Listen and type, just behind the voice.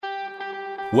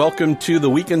Welcome to the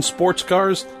Weekend Sports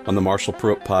Cars on the Marshall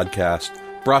Pruitt Podcast,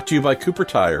 brought to you by Cooper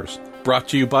Tires, brought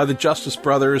to you by the Justice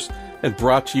Brothers, and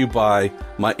brought to you by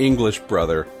my English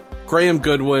brother, Graham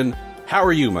Goodwin. How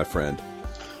are you, my friend?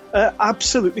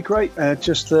 Absolutely great.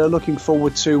 Just looking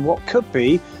forward to what could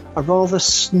be a rather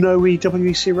snowy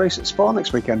WEC race at Spa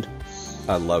next weekend.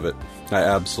 I love it. I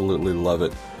absolutely love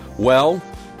it. Well,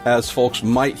 as folks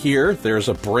might hear, there's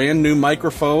a brand new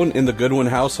microphone in the Goodwin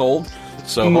household,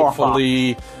 so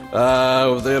hopefully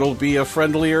it'll be a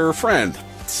friendlier friend.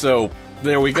 So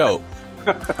there we go.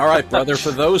 All right, brother,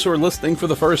 for those who are listening for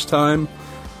the first time,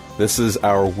 this is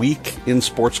our Week in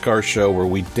Sports Car show where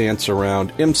we dance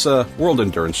around IMSA, World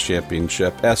Endurance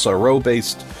Championship,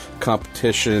 SRO-based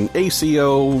competition,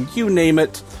 ACO, you name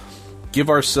it. Give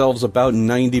ourselves about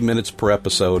 90 minutes per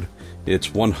episode. It's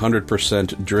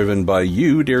 100% driven by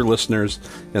you, dear listeners,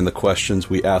 and the questions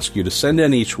we ask you to send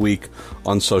in each week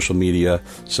on social media.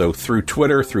 So through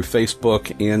Twitter, through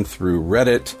Facebook, and through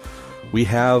Reddit. We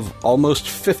have almost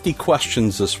 50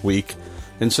 questions this week,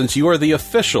 and since you are the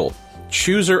official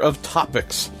chooser of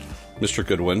topics, Mr.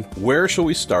 Goodwin, where shall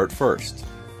we start first?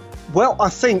 Well, I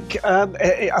think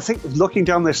looking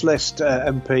down this list,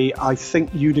 MP, I think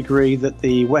you'd agree that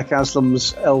the Weck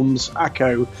Elms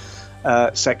ACO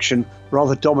section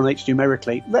rather dominates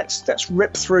numerically. Let's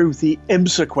rip through the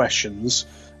IMSA questions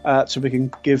so we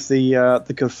can give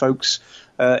the good folks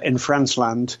in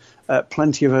Franceland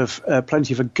plenty of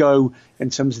a go in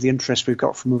terms of the interest we've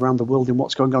got from around the world in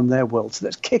what's going on in their world. So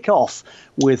let's kick off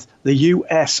with the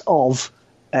US of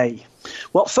A.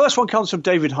 Well, first one comes from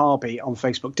David Harby on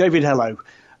Facebook. David, hello.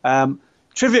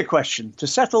 Trivia question. To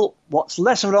settle what's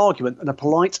less of an argument than a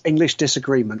polite English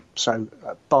disagreement, so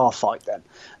bar fight then.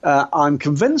 I'm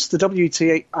convinced the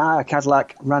WTA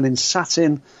Cadillac ran in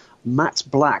satin matte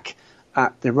black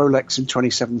at the Rolex in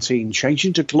 2017,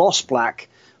 changing to gloss black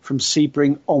from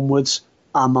Sebring onwards.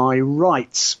 Am I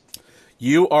right?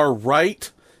 You are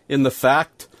right in the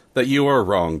fact that you are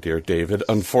wrong, dear David.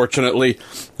 Unfortunately,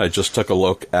 I just took a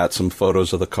look at some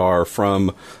photos of the car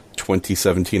from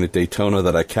 2017 at Daytona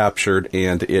that I captured,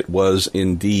 and it was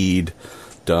indeed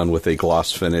done with a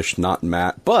gloss finish, not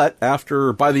matte. But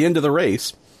by the end of the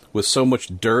race, with so much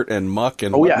dirt and muck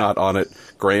and whatnot on it,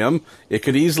 Graham, it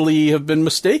could easily have been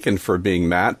mistaken for being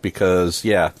matte because,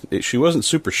 she wasn't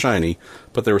super shiny,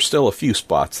 but there were still a few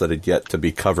spots that had yet to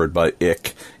be covered by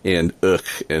ick and ugh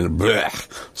and blech.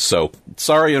 So,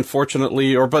 sorry,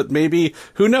 unfortunately, but maybe,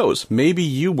 who knows, maybe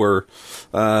you were,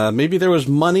 maybe there was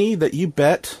money that you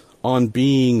bet on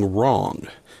being wrong.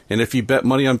 And if you bet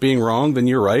money on being wrong, then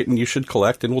you're right and you should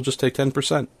collect and we'll just take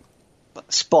 10%.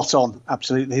 Spot on,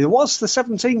 absolutely. There was the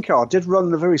 17 car, did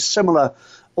run a very similar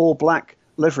all-black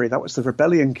livery. That was the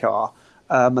Rebellion car.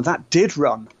 And that did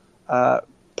run,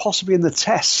 possibly in the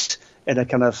test, in a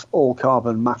kind of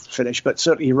all-carbon matte finish. But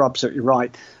certainly you're absolutely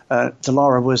right.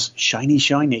 Dallara was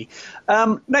shiny.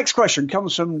 Next question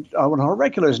comes from one of our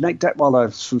regulars, Nate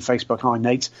Detweiler from Facebook. Hi,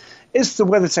 Nate. Is the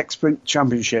WeatherTech Sprint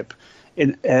Championship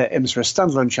in IMSA a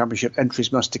standalone championship?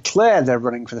 Entries must declare they're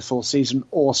running for the full season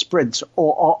or sprints,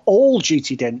 or are all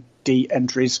GTD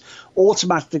entries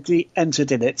automatically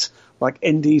entered in it, like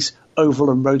Indy's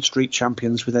Oval and Road Street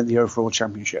champions within the overall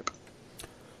championship?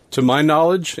 To my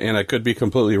knowledge, and I could be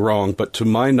completely wrong, but to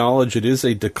my knowledge, it is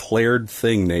a declared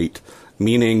thing, Nate,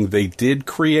 meaning they did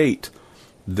create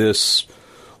this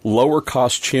lower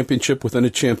cost championship within a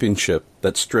championship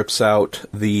that strips out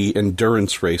the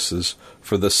endurance races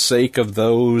for the sake of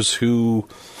those who,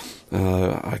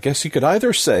 I guess you could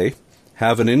either say,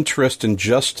 have an interest in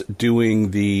just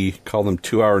doing call them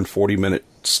 2 hour and 40 minute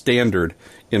standard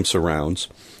IMSA rounds,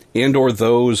 and or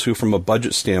those who from a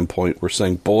budget standpoint were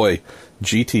saying, boy,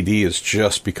 GTD is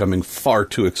just becoming far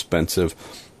too expensive.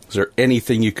 Is there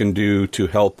anything you can do to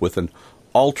help with an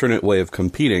alternate way of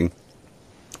competing?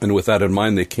 And with that in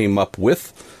mind, they came up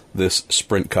with this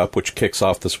Sprint Cup, which kicks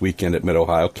off this weekend at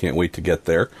Mid-Ohio. Can't wait to get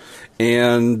there.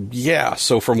 And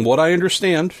so from what I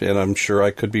understand, and I'm sure I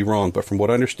could be wrong, but from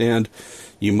what I understand,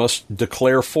 you must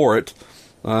declare for it.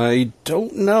 I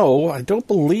don't know. I don't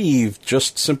believe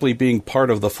just simply being part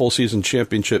of the full season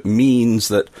championship means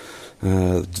that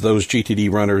those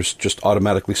GTD runners just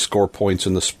automatically score points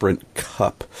in the Sprint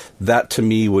Cup. That to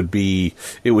me would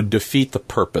defeat the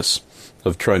purpose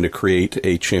of trying to create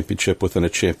a championship within a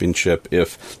championship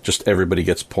if just everybody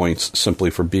gets points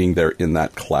simply for being there in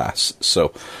that class.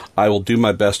 So I will do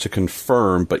my best to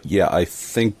confirm, but I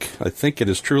think it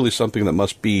is truly something that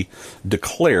must be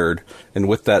declared. And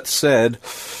with that said,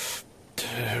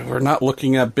 we're not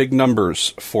looking at big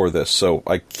numbers for this, so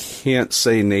I can't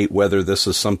say, Nate, whether this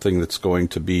is something that's going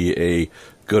to be a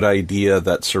good idea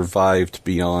that survived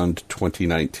beyond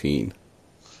 2019.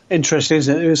 Interesting,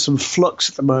 isn't it? There's some flux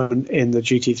at the moment in the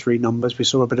GT3 numbers. We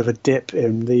saw a bit of a dip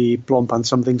in the Blancpain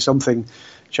something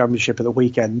championship at the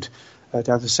weekend,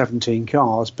 down to 17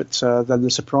 cars. But then the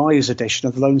surprise edition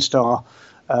of the Lone Star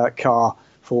car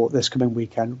for this coming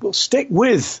weekend will stick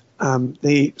with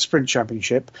the Sprint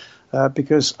Championship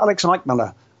because Alex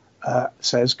Eichmiller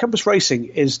says Compass Racing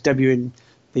is debuting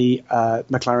the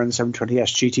McLaren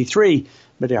 720S GT3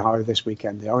 Mid-Ohio this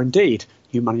weekend. They are indeed.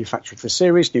 New manufacturer for the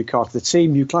series, new car for the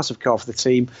team, new class of car for the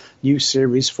team, new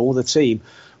series for the team.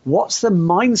 What's the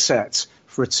mindset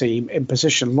for a team in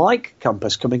position like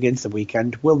Compass coming into the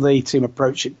weekend? Will the team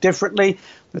approach it differently?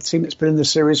 The team that's been in the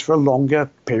series for a longer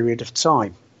period of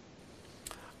time.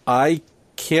 I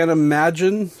can't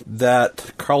imagine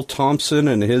that Carl Thompson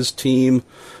and his team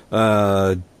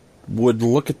would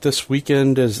look at this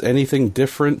weekend as anything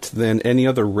different than any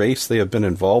other race they have been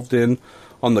involved in.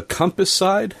 On the Compass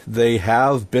side, they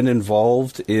have been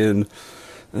involved in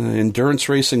endurance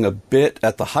racing a bit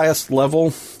at the highest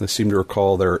level. I seem to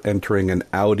recall they're entering an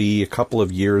Audi a couple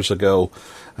of years ago.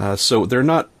 So they're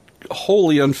not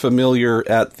wholly unfamiliar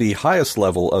at the highest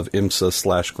level of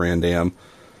IMSA/Grand Am.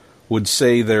 Would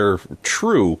say their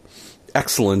true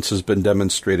excellence has been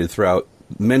demonstrated throughout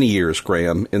many years,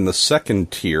 Graham, in the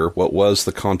second tier, what was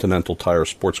the Continental Tire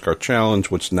Sports Car Challenge,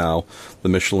 which is now the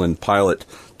Michelin Pilot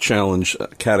Challenge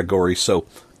category. So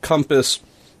Compass,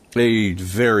 a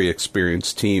very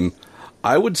experienced team.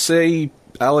 I would say,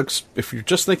 Alex, if you're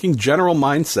just thinking general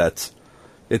mindsets,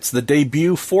 it's the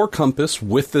debut for Compass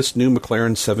with this new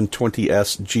McLaren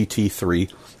 720S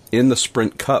GT3 in the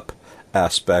Sprint Cup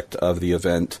aspect of the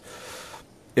event.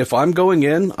 If I'm going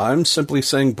in, I'm simply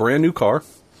saying brand new car.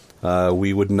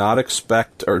 We would not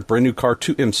expect, or brand new car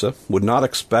to IMSA, would not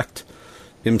expect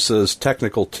IMSA's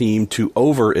technical team to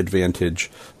over-advantage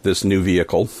this new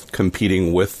vehicle,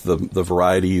 competing with the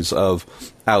varieties of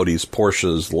Audis,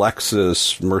 Porsches,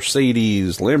 Lexus,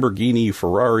 Mercedes, Lamborghini,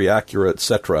 Ferrari, Acura,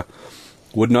 etc.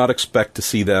 Would not expect to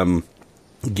see them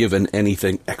given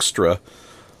anything extra.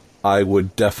 I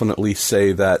would definitely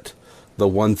say that the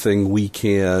one thing we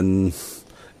can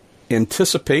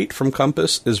anticipate from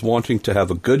Compass is wanting to have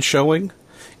a good showing,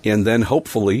 and then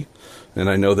hopefully, and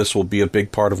I know this will be a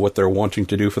big part of what they're wanting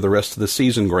to do for the rest of the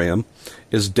season, Graham,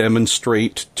 is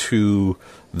demonstrate to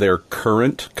their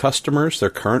current customers, their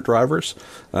current drivers,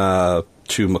 to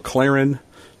McLaren,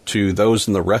 to those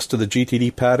in the rest of the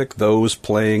GTD paddock, those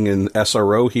playing in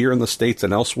SRO here in the States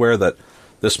and elsewhere, that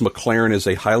this McLaren is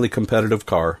a highly competitive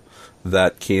car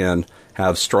that can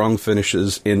have strong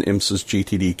finishes in IMSA's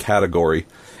GTD category,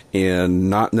 and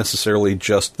not necessarily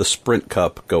just the Sprint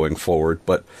Cup going forward,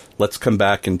 but let's come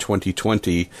back in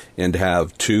 2020 and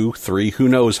have 2, 3, who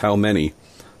knows how many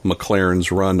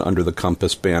McLarens run under the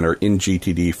Compass banner in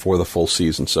GTD for the full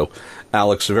season. So,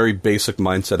 Alex, a very basic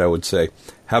mindset, I would say.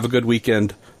 Have a good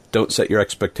weekend. Don't set your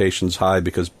expectations high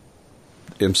because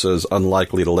IMSA is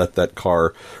unlikely to let that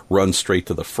car run straight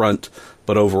to the front.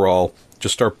 But overall,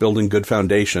 just start building good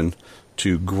foundation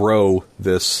to grow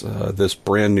this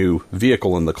brand new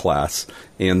vehicle in the class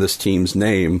and this team's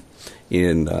name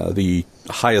in the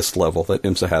highest level that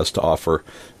IMSA has to offer,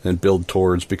 and build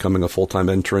towards becoming a full-time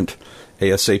entrant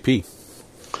ASAP.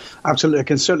 Absolutely. I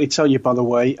can certainly tell you, by the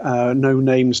way, no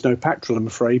names, no petrol, I'm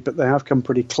afraid, but they have come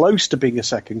pretty close to being a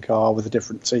second car with a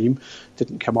different team.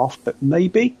 Didn't come off, but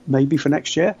maybe for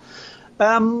next year.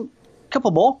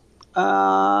 Couple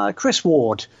more. Chris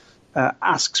Ward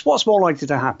asks, what's more likely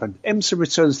to happen? IMSA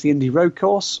returns to the Indy Road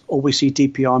Course, or we see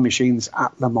DPI machines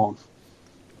at Le Mans?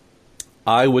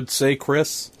 I would say,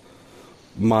 Chris,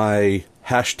 my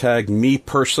hashtag me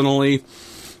personally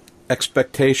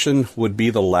expectation would be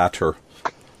the latter.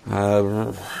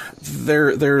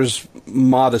 There's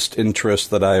modest interest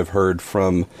that I have heard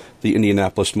from the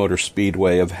Indianapolis Motor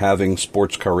Speedway of having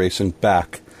sports car racing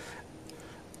back.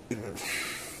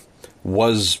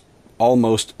 Was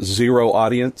almost zero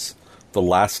audience the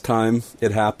last time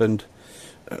it happened.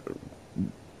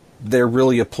 They're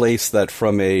really a place that,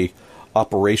 from a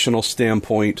operational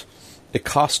standpoint, it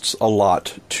costs a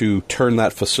lot to turn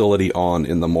that facility on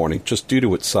in the morning, just due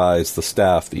to its size, the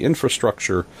staff, the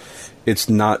infrastructure. It's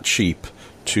not cheap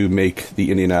to make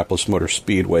the Indianapolis Motor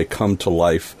Speedway come to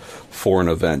life for an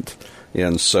event.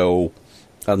 And so,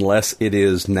 unless it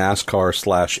is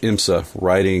NASCAR/IMSA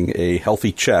writing a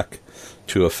healthy check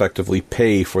to effectively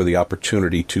pay for the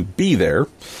opportunity to be there,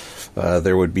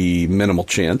 there would be minimal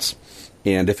chance.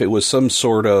 And if it was some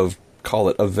sort of, call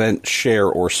it event share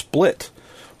or split,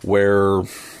 where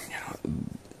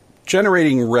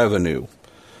generating revenue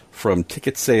from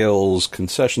ticket sales,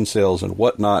 concession sales, and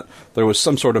whatnot. There was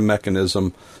some sort of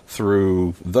mechanism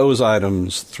through those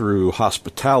items, through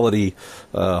hospitality,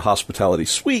 hospitality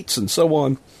suites, and so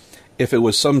on. If it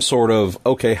was some sort of,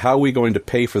 okay, how are we going to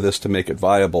pay for this to make it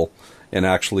viable and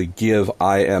actually give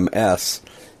IMS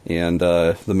and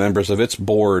the members of its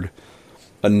board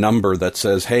a number that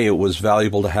says, hey, it was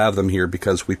valuable to have them here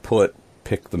because we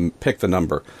pick the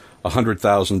number,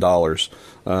 $100,000,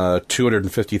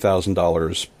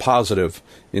 $250,000 positive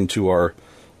into our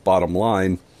bottom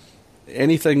line.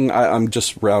 Anything, I'm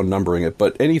just round numbering it,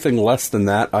 but anything less than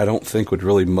that, I don't think would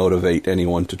really motivate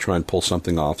anyone to try and pull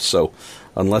something off. So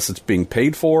unless it's being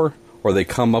paid for, or they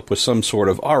come up with some sort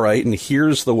of, all right, and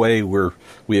here's the way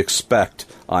we expect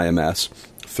IMS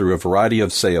through a variety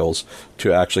of sales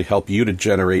to actually help you to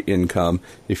generate income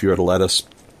if you were to let us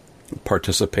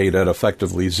participate at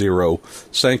effectively zero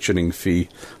sanctioning fee.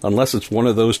 Unless it's one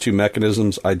of those two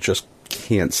mechanisms, I just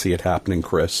can't see it happening,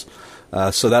 Chris.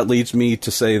 So that leads me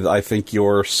to say that I think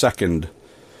your second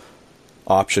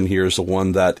option here is the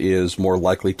one that is more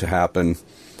likely to happen.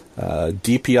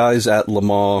 DPIs at Le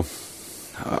Mans,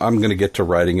 I'm going to get to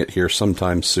writing it here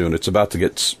sometime soon. It's about to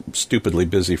get stupidly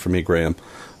busy for me, Graham.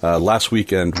 Last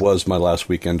weekend was my last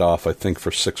weekend off, I think,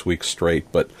 for 6 weeks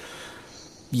straight. But,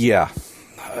 yeah,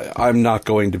 I'm not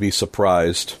going to be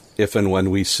surprised if and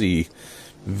when we see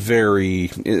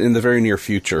in the very near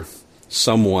future,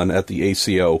 someone at the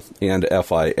ACO and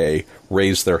FIA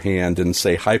raise their hand and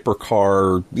say,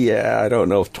 hypercar, yeah, I don't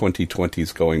know if 2020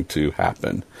 is going to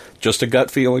happen. Just a gut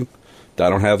feeling. I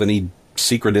don't have any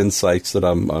secret insights that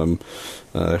I'm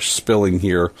spilling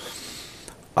here.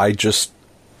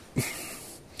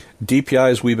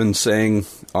 DPIs, we've been saying,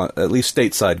 at least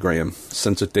stateside, Graham,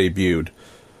 since it debuted,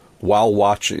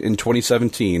 in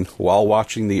 2017, while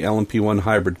watching the LMP1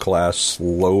 hybrid class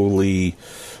slowly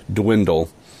dwindle,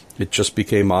 it just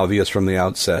became obvious from the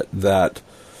outset that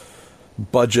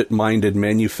budget-minded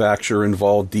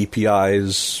manufacturer-involved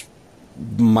DPIs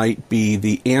might be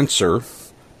the answer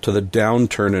to the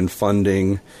downturn in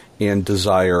funding and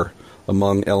desire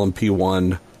among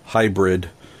LMP1 hybrid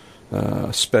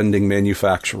spending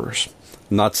manufacturers.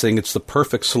 I'm not saying it's the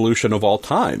perfect solution of all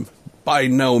time, by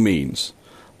no means,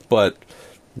 but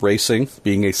racing,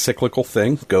 being a cyclical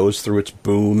thing, goes through its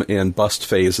boom and bust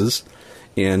phases,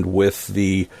 and with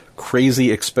the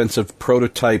crazy expensive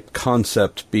prototype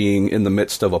concept being in the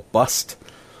midst of a bust,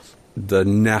 the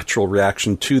natural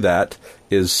reaction to that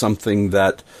is something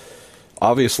that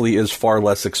obviously is far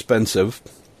less expensive,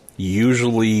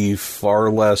 usually far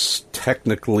less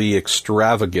technically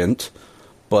extravagant,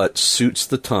 but suits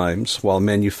the times while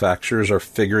manufacturers are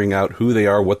figuring out who they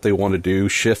are, what they want to do,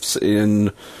 shifts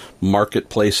in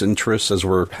marketplace interests, as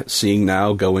we're seeing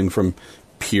now, going from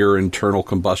pure internal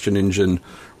combustion engine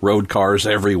road cars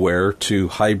everywhere to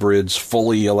hybrids,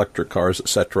 fully electric cars,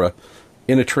 etc.,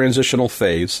 in a transitional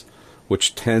phase,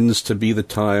 which tends to be the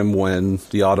time when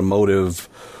the automotive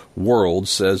world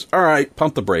says, all right,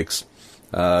 pump the brakes.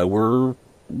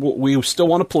 We still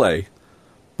want to play,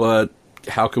 but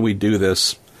how can we do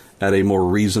this at a more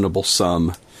reasonable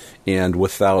sum and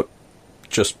without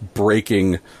just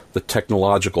breaking the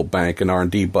technological bank and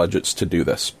R&D budgets to do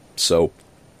this? So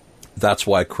that's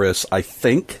why, Chris, I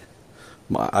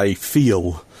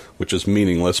feel, which is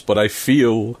meaningless, but I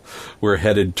feel we're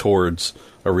headed towards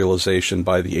a realization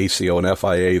by the ACO and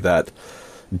FIA that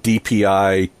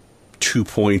DPI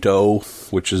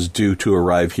 2.0, which is due to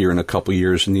arrive here in a couple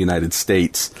years in the United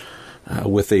States,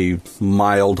 with a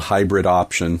mild hybrid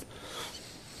option,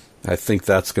 I think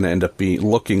that's going to end up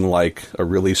looking like a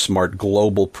really smart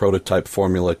global prototype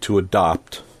formula to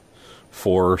adopt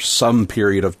for some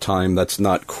period of time that's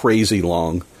not crazy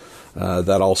long.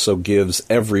 That also gives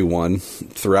everyone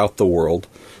throughout the world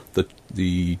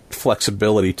the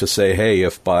flexibility to say, hey,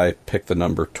 if by, pick the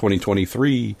number,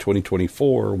 2023,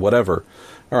 2024, whatever,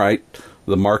 all right,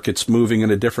 the market's moving in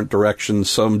a different direction,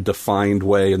 some defined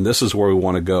way, and this is where we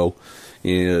want to go,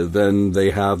 then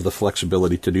they have the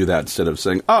flexibility to do that instead of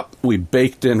saying, we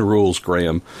baked in rules,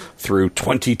 Graham, through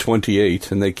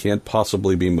 2028, and they can't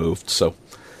possibly be moved. So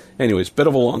anyways, bit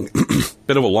of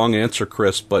a long answer,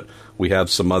 Chris, but we have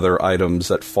some other items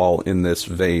that fall in this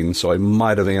vein, so I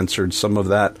might have answered some of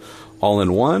that all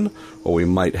in one, or we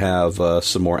might have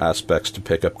some more aspects to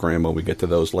pick up, Graham, when we get to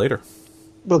those later.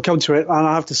 We'll come to it, and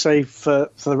I have to say, for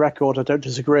the record, I don't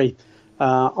disagree.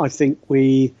 I think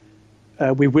we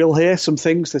will hear some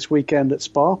things this weekend at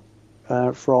Spa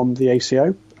from the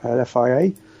ACO,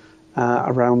 FIA,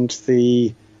 around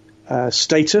the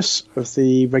status of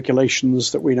the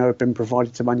regulations that we know have been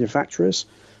provided to manufacturers.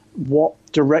 what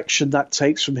direction that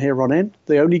takes from here on in.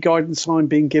 The only guidance I'm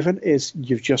being given is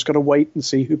you've just got to wait and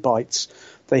see who bites.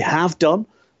 They have done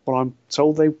what I'm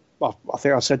told I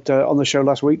think I said on the show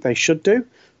last week they should do.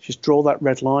 Just draw that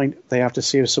red line. They have to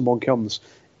see if someone comes.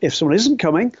 If someone isn't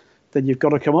coming, then you've got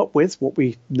to come up with what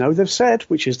we know they've said,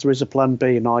 which is there is a plan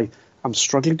B. And I am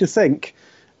struggling to think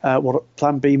what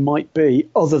plan B might be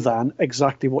other than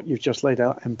exactly what you've just laid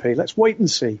out, MP. Let's wait and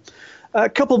see. A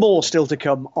couple more still to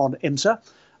come on IMSA.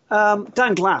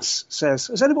 Dan Glass says,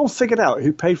 has anyone figured out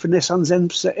who paid for Nissan's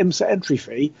IMSA entry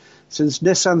fee, since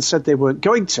Nissan said they weren't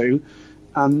going to?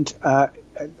 And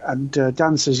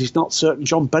Dan says he's not certain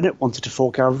John Bennett wanted to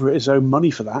fork over his own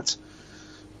money for that.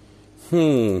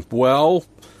 Well,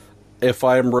 if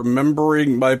I'm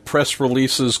remembering my press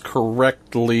releases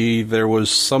correctly, there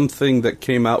was something that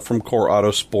came out from Core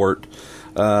Autosport,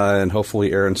 and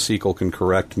hopefully Aaron Segal can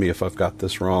correct me if I've got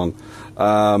this wrong.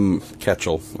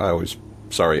 Ketchel.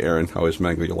 Sorry, Aaron, I always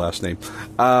mangle your last name.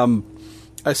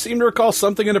 I seem to recall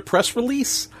something in a press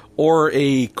release or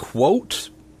a quote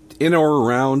in or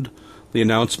around the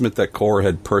announcement that Core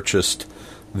had purchased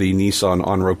the Nissan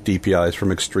on-road DPIs from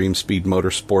Extreme Speed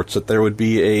Motorsports, that there would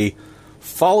be a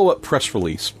follow-up press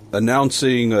release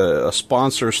announcing a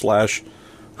sponsor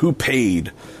 / who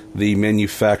paid the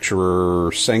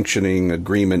manufacturer sanctioning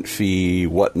agreement fee,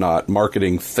 whatnot,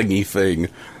 marketing thingy thing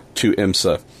to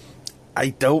IMSA.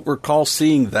 I don't recall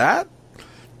seeing that,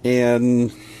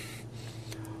 and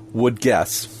would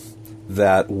guess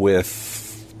that with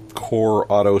Core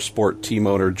Autosport team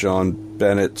owner John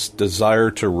Bennett's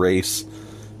desire to race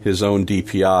his own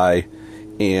DPI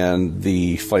and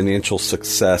the financial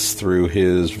success through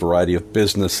his variety of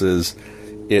businesses,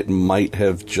 it might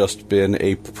have just been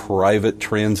a private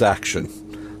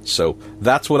transaction. So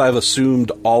that's what I've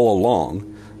assumed all along,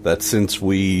 that since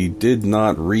we did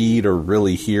not read or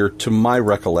really hear, to my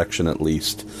recollection at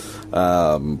least,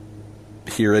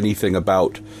 hear anything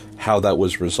about how that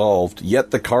was resolved,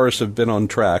 yet the cars have been on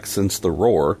track since the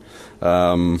Roar,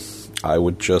 I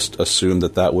would just assume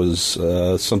that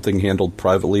was something handled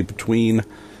privately between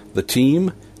the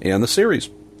team and the series.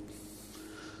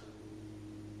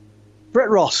 Brett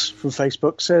Ross from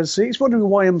Facebook says he's wondering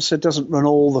why IMSA doesn't run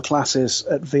all the classes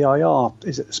at VIR.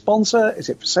 Is it the sponsor? Is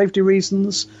it for safety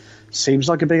reasons? Seems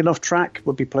like a big enough track.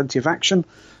 Would be plenty of action.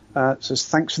 Says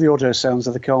thanks for the audio sounds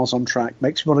of the cars on track.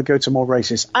 Makes me want to go to more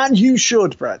races. And you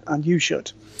should, Brett. And you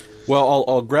should. Well,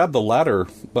 I'll grab the latter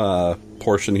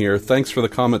portion here. Thanks for the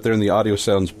comment there in the audio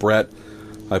sounds, Brett.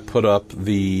 I put up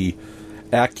the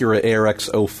Acura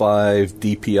ARX-05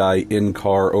 DPI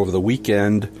in-car over the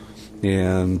weekend,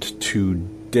 and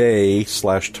today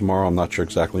 / tomorrow, I'm not sure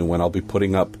exactly when, I'll be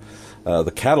putting up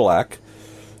the Cadillac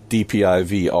DPI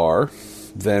VR.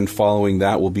 Then following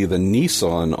that will be the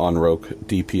Nissan on-road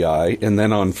DPI, and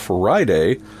then on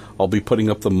Friday I'll be putting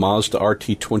up the Mazda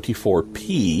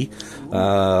RT24P.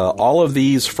 All of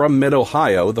these from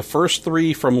Mid-Ohio. The first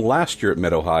 3 from last year at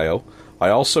Mid-Ohio. I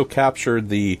also captured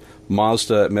the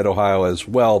Mazda at Mid-Ohio as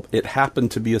well. It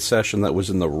happened to be a session that was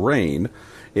in the rain,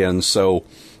 and so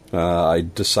I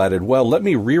decided, well, let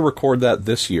me re-record that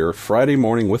this year, Friday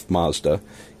morning with Mazda,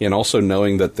 and also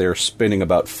knowing that they're spinning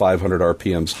about 500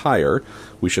 RPMs higher,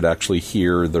 we should actually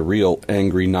hear the real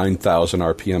angry 9,000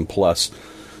 RPM plus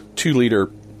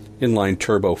 2-liter inline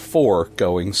turbo 4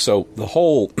 going. So the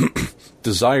whole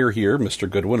desire here, Mr.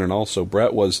 Goodwin and also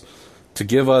Brett, was to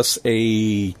give us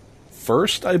a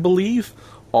first, I believe,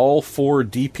 all 4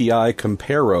 DPI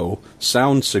Comparo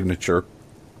sound signature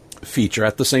feature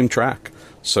at the same track.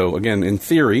 So again, in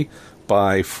theory,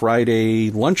 by Friday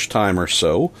lunchtime or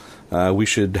so, we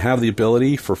should have the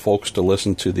ability for folks to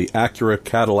listen to the Acura,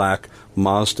 Cadillac,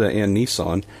 Mazda, and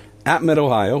Nissan at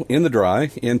Mid-Ohio in the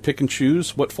dry and pick and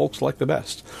choose what folks like the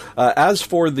best. As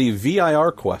for the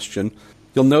VIR question,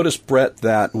 you'll notice, Brett,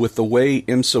 that with the way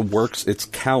IMSA works its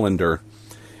calendar,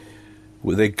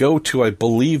 they go to, I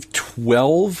believe,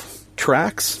 12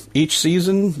 tracks each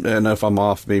season, and if I'm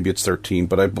off, maybe it's 13,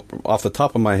 but off the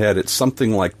top of my head, it's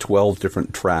something like 12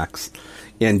 different tracks,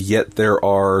 and yet there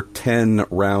are 10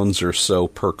 rounds or so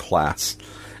per class,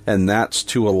 and that's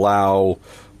to allow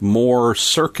more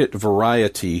circuit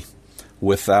variety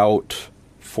without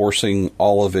forcing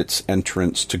all of its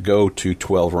entrants to go to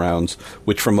 12 rounds,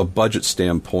 which from a budget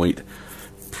standpoint,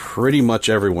 pretty much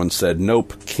everyone said,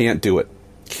 nope, can't do it,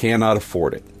 cannot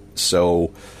afford it.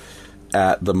 So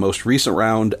at the most recent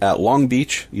round at Long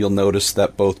Beach, you'll notice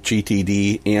that both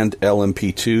GTD and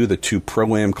LMP2, the 2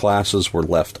 Pro-Am classes, were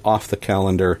left off the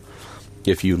calendar.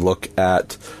 If you look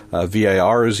at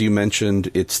VIR, as you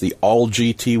mentioned, it's the all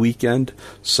GT weekend,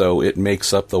 so it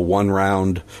makes up the one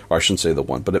round, or I shouldn't say the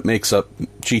one, but it makes up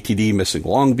GTD missing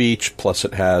Long Beach, plus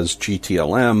it has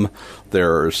GTLM.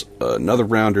 There's another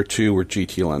round or two where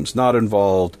GTLM's not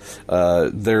involved.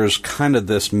 There's kind of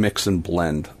this mix and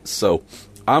blend. So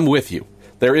I'm with you.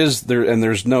 There's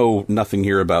nothing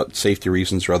here about safety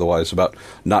reasons or otherwise about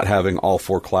not having all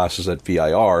four classes at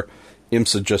VIR.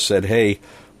 IMSA just said, hey,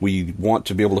 we want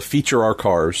to be able to feature our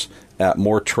cars at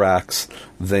more tracks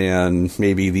than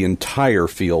maybe the entire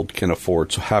field can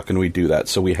afford. So how can we do that?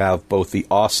 So we have both the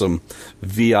awesome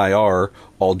VIR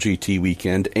All GT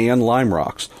Weekend and Lime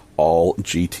Rock's All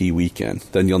GT Weekend.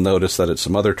 Then you'll notice that at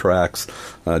some other tracks,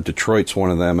 Detroit's one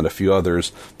of them and a few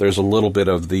others, there's a little bit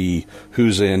of the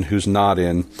who's in, who's not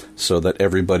in, so that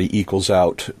everybody equals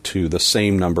out to the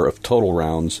same number of total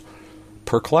rounds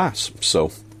per class.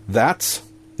 So that's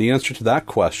the answer to that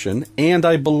question, and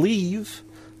I believe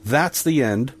that's the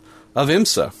end of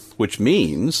IMSA, which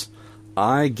means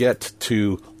I get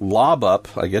to lob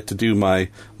up, I get to do my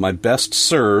best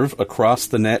serve across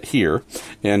the net here,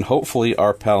 and hopefully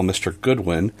our pal Mr.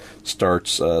 Goodwin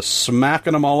starts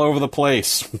smacking them all over the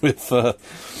place with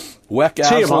WEC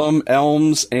Aslam,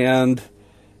 Elms, and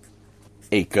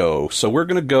ACO. So we're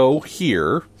going to go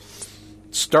here,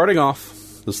 starting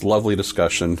off this lovely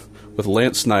discussion with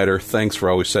Lance Snyder. Thanks for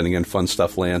always sending in fun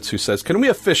stuff, Lance, who says, can we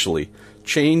officially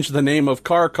change the name of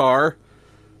Car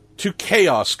to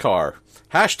Chaos Car?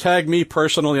 Hashtag me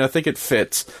personally, I think it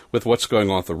fits with what's going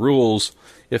on with the rules.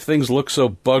 If things look so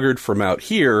buggered from out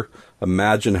here,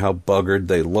 imagine how buggered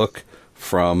they look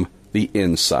from the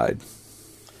inside.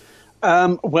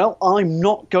 Well, I'm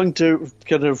not going to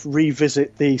kind of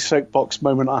revisit the soapbox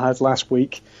moment I had last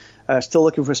week. Still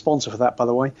looking for a sponsor for that, by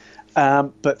the way.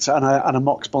 And a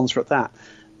mock sponsor at that.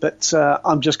 But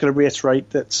I'm just going to reiterate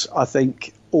that I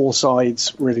think all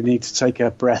sides really need to take a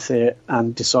breath here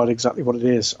and decide exactly what it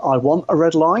is. I want a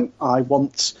red line. I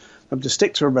want them to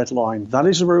stick to a red line. That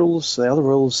is the rules. They are the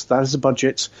rules. That is the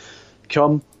budget.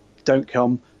 Come, don't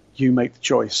come. You make the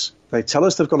choice. They tell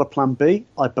us they've got a plan B.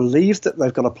 I believe that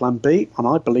they've got a plan B, and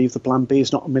I believe the plan B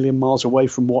is not a million miles away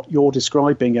from what you're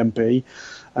describing, MP,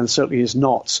 and certainly is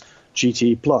not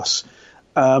GT Plus.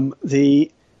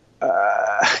 The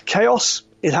chaos,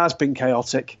 it has been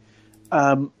chaotic.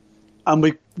 And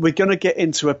we're going to get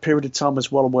into a period of time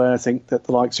as well where I think that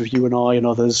the likes of you and I and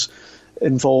others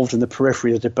involved in the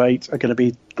periphery of the debate are going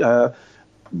to be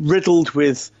riddled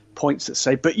with points that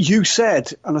say, but you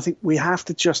said, and I think we have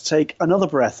to just take another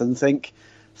breath and think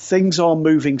things are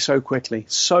moving so quickly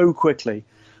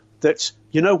that,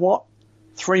 you know what,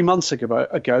 3 months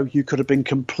ago you could have been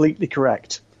completely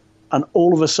correct. And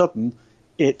all of a sudden,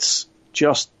 it's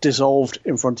just dissolved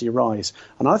in front of your eyes.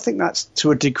 And I think that's,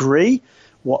 to a degree,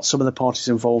 what some of the parties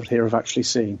involved here have actually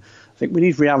seen. I think we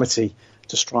need reality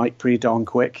to strike pretty darn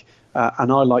quick.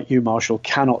 And I, like you, Marshall,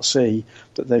 cannot see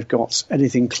that they've got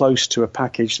anything close to a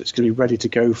package that's going to be ready to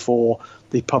go for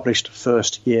the published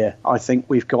first year. I think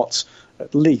we've got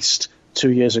at least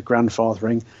 2 years of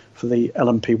grandfathering for the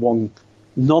LMP1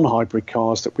 non-hybrid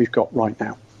cars that we've got right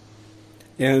now.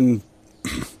 And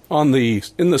in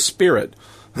the spirit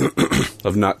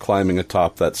of not climbing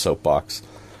atop that soapbox,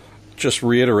 just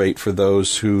reiterate for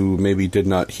those who maybe did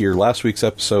not hear last week's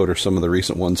episode or some of the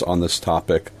recent ones on this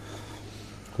topic,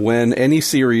 when any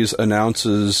series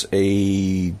announces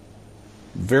a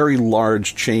very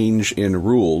large change in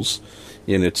rules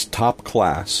in its top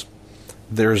class,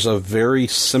 there's a very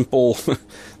simple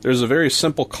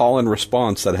call and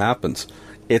response that happens.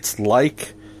 It's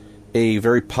like a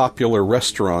very popular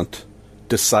restaurant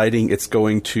deciding it's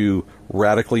going to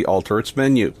radically alter its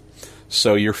menu.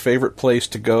 So your favorite place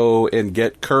to go and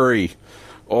get curry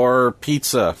or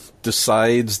pizza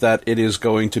decides that it is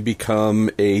going to become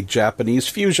a Japanese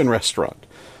fusion restaurant.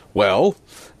 Well,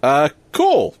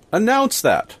 cool. Announce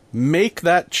that. Make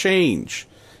that change.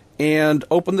 And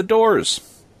open the doors.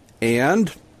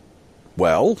 And,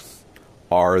 well,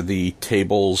 are the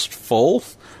tables full?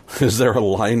 Is there a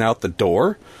line out the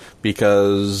door?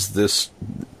 Because this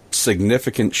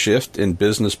significant shift in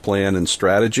business plan and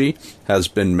strategy has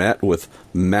been met with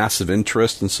massive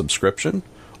interest and subscription?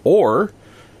 Or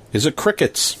is it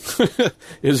crickets?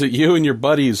 Is it you and your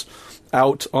buddies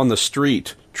out on the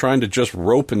street trying to just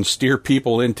rope and steer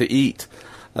people in to eat?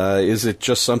 Is it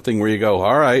just something where you go,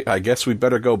 all right, I guess we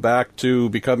better go back to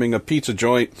becoming a pizza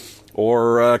joint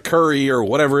or curry or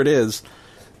whatever it is?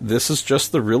 This is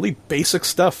just the really basic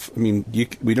stuff. I mean,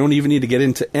 we don't even need to get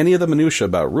into any of the minutia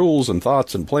about rules and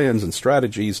thoughts and plans and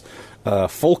strategies.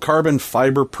 full carbon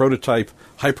fiber prototype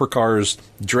hypercars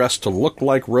dressed to look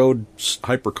like road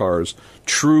hypercars,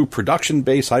 true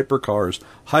production-based hypercars,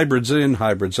 hybrids in,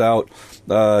 hybrids out,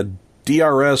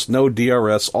 DRS, no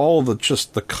DRS, all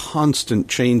the constant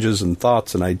changes and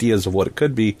thoughts and ideas of what it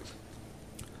could be.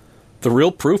 The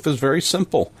real proof is very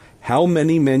simple. How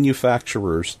many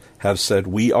manufacturers have said,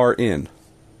 we are in?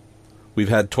 We've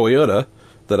had Toyota,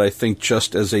 that I think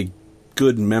just as a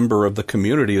good member of the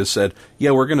community has said,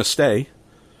 yeah, we're going to stay.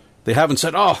 They haven't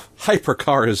said, oh,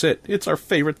 hypercar is it. It's our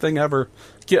favorite thing ever,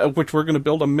 which we're going to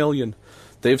build 1 million.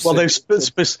 They've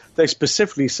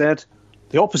specifically said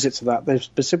the opposite to that. They've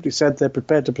specifically said they're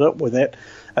prepared to put up with it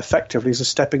effectively as a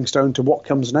stepping stone to what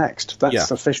comes next. That's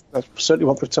certainly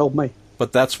what they've told me.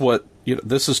 But that's what,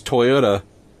 this is Toyota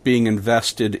being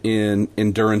invested in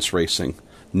endurance racing,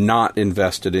 not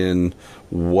invested in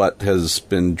what has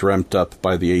been dreamt up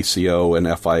by the ACO and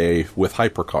FIA with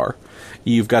hypercar.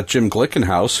 You've got Jim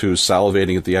Glickenhaus, who's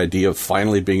salivating at the idea of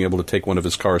finally being able to take one of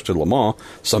his cars to Le Mans,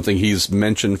 something he's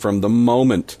mentioned from the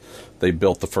moment they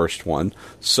built the first one.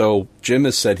 So Jim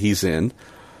has said he's in.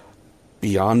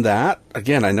 Beyond that,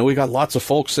 again, I know we got lots of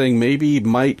folks saying maybe,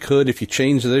 might, could, if you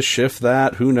change this, shift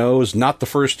that, who knows. Not the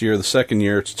first year, the second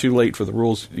year, it's too late for the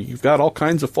rules. You've got all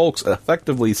kinds of folks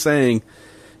effectively saying,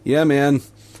 yeah, man,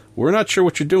 we're not sure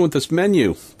what you're doing with this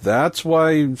menu. That's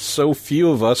why so few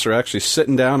of us are actually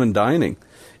sitting down and dining.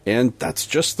 And that's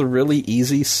just the really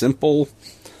easy, simple,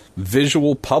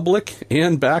 visual public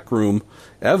and backroom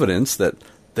evidence that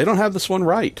they don't have this one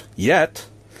right yet.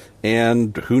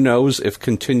 And who knows if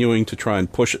continuing to try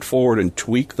and push it forward and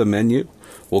tweak the menu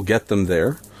will get them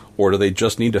there. Or do they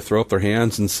just need to throw up their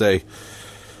hands and say,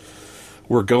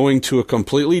 we're going to a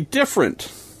completely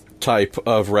different type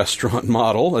of restaurant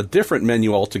model, a different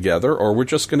menu altogether, or we're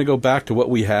just going to go back to what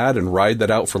we had and ride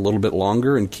that out for a little bit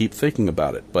longer and keep thinking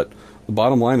about it. But the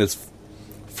bottom line is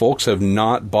folks have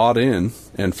not bought in,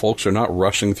 and folks are not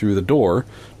rushing through the door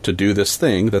to do this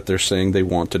thing that they're saying they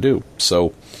want to do.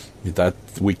 So that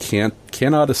we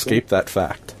cannot escape that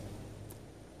fact.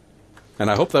 And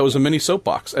I hope that was a mini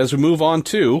soapbox. As we move on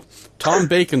to Tom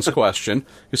Bacon's question,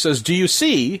 who says, do you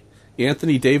see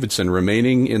Anthony Davidson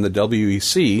remaining in the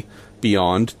WEC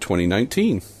beyond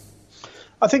 2019?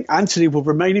 I think Anthony will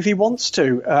remain if he wants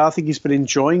to. I think he's been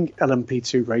enjoying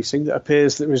LMP2 racing. It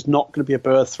appears there is not going to be a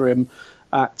berth for him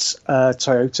at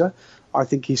Toyota. I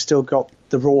think he's still got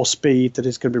the raw speed that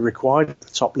is going to be required at the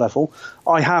top level.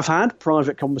 I have had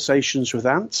private conversations with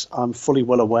Ant. I'm fully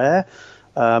well aware.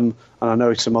 And I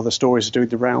know some other stories are doing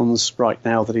the rounds right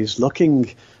now that he's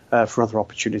looking for other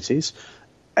opportunities.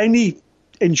 Any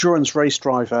endurance race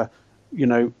driver,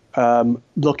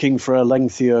 looking for a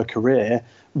lengthier career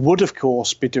would, of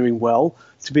course, be doing well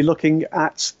to be looking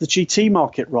at the GT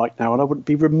market right now. And I wouldn't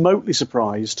be remotely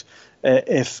surprised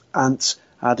if Ant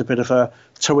had a bit of a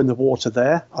toe in the water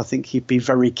there. I think he'd be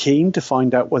very keen to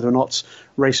find out whether or not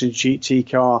racing a GT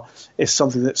car is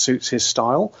something that suits his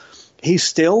style. He's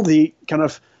still the kind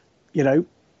of,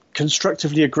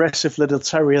 constructively aggressive little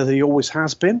terrier that he always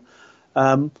has been.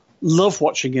 Love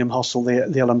watching him hustle the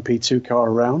LMP2 car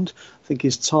around. I think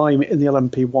his time in the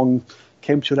LMP1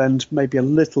 came to an end maybe a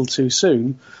little too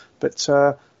soon, but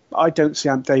I don't see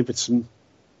Ant Davidson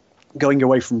going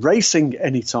away from racing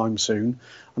anytime soon,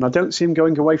 and I don't see him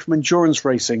going away from endurance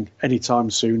racing anytime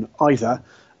soon either.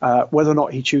 Whether or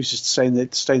not he chooses to stay in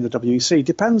the WEC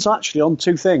depends actually on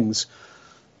two things.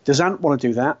 Does Ant want to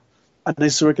do that? And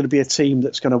is there going to be a team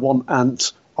that's going to want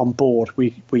Ant on board?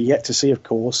 We're yet to see, of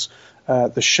course,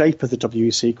 the shape of the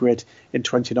WEC grid in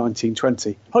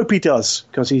 2019-20. Hope he does,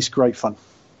 because he's great fun.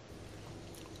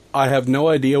 I have no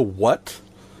idea what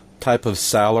type of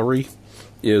salary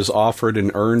is offered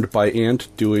and earned by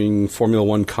Ant doing Formula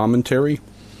One commentary.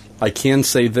 I can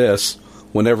say this,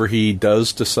 whenever he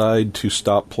does decide to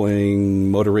stop playing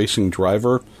Motor Racing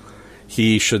Driver,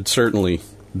 he should certainly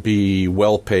be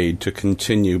well paid to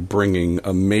continue bringing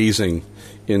amazing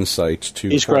insights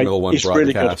to Formula One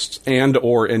broadcasts and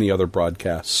or any other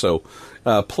broadcasts. So,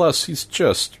 plus he's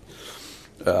just,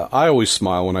 I always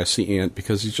smile when I see Ant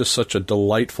because he's just such a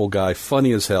delightful guy,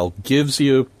 funny as hell,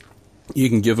 you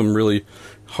can give him really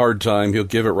hard time, he'll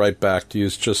give it right back to you.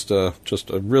 He's just a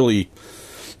really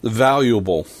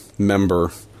valuable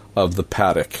member of the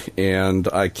paddock, and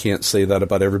I can't say that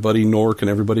about everybody, nor can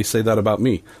everybody say that about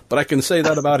me, but I can say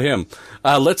that about him.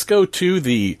 Let's go to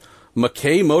the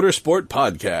McKay Motorsport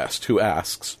Podcast, who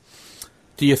asks,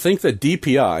 do you think that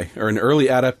DPI, or an early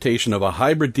adaptation of a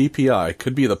hybrid DPI,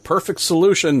 could be the perfect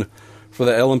solution for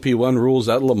the LMP1 rules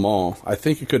at Le Mans? I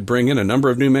think it could bring in a number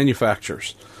of new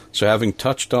manufacturers. So having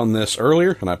touched on this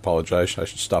earlier, and I apologize, I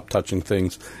should stop touching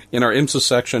things, in our IMSA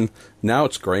section, now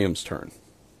it's Graham's turn.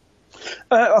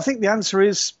 I think the answer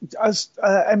is, as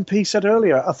MP said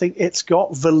earlier, I think it's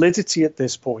got validity at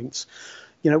this point.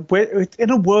 We're in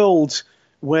a world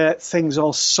where things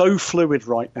are so fluid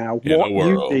right now.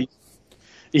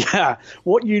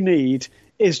 What you need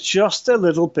is just a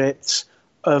little bit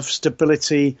of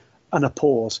stability and a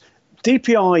pause.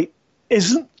 DPI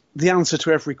isn't the answer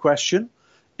to every question.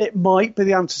 It might be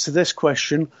the answer to this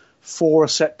question for a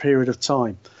set period of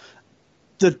time.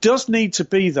 There does need to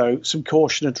be, though, some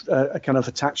caution kind of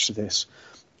attached to this.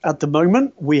 At the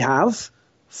moment, we have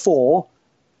 4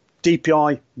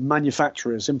 DPI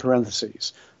manufacturers, in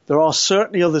parentheses. There are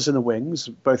certainly others in the wings.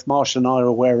 Both Marshall and I are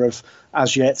aware of,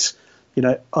 as yet,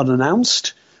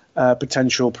 unannounced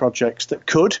potential projects that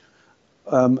could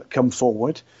come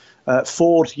forward.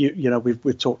 Ford,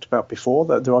 we've talked about before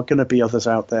that there are going to be others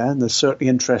out there, and there's certainly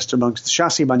interest amongst the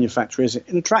chassis manufacturers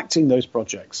in attracting those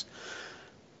projects.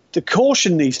 The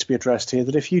caution needs to be addressed here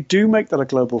that if you do make that a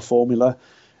global formula,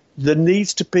 there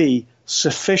needs to be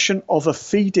sufficient of a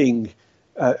feeding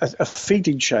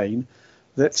chain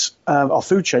that's or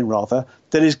food chain rather,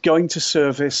 that is going to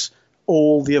service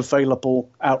all the available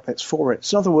outlets for it.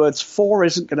 So in other words, 4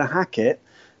 isn't going to hack it,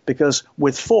 because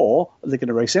with 4, are they going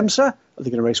to race IMSA? Are they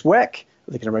going to race WEC?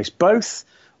 Are they going to race both?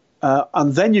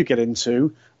 And then you get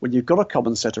into, when you've got a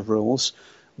common set of rules,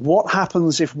 what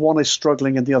happens if one is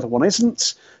struggling and the other one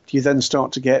isn't? Do you then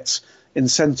start to get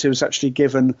incentives actually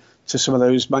given to some of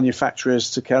those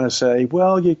manufacturers to kind of say,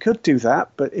 well, you could do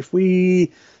that, but if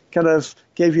we kind of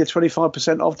gave you a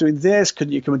 25% off doing this,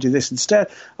 couldn't you come and do this instead?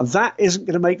 And that isn't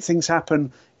going to make things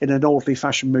happen in an orderly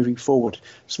fashion moving forward.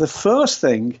 So the first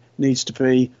thing needs to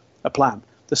be a plan.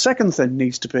 The second thing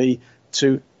needs to be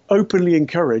to openly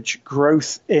encourage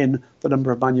growth in the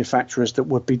number of manufacturers that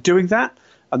would be doing that.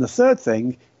 And the third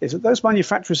thing is that those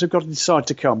manufacturers have got to decide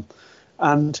to come.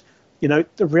 And, the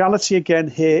reality again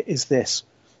here is this.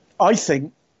 I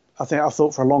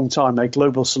thought for a long time a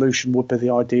global solution would be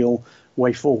the ideal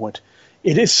way forward.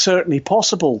 It is certainly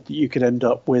possible that you could end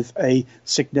up with a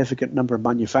significant number of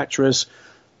manufacturers.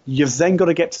 You've then got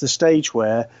to get to the stage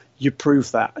where you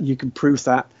prove that, and you can prove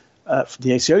that from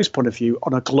the ACO's point of view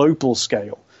on a global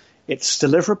scale. It's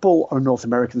deliverable on a North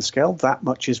American scale. That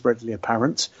much is readily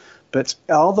apparent. But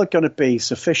are there going to be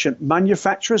sufficient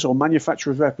manufacturers or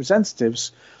manufacturer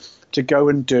representatives to go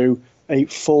and do a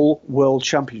full world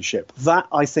championship? That,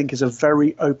 I think, is a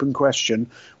very open question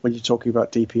when you're talking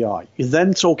about DPI. You're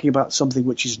then talking about something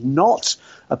which is not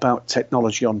about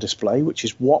technology on display, which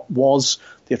is what was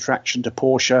the attraction to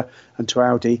Porsche and to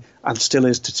Audi and still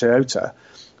is to Toyota,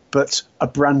 but a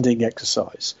branding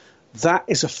exercise. That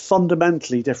is a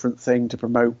fundamentally different thing to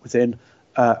promote within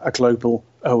a global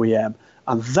OEM.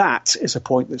 And that is a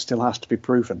point that still has to be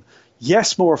proven.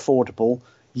 Yes, more affordable.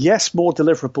 Yes, more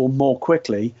deliverable more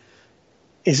quickly.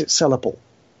 Is it sellable?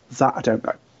 That I don't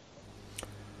know.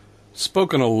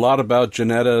 Spoken a lot about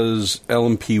Ginetta's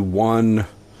LMP1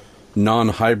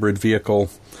 non-hybrid vehicle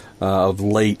of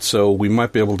late, so we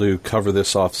might be able to cover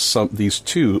this off these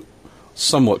two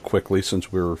somewhat quickly,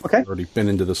 since we've already been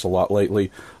into this a lot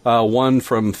lately. One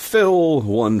from Phil,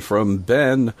 one from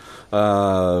Ben.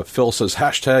 Phil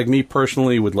says, #me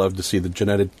personally would love to see the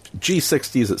Ginetta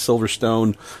G60s at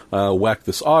Silverstone WEC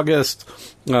this August.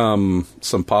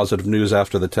 Some positive news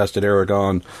after the test at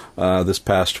Aragon this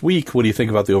past week. What do you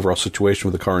think about the overall situation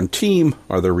with the car and team?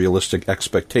 Are there realistic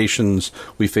expectations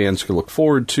we fans can look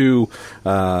forward to?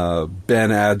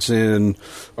 Ben adds in,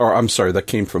 that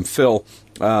came from Phil.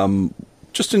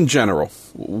 Just in general,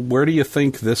 where do you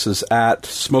think this is at?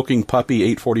 Smoking Puppy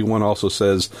 841 also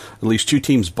says at least 2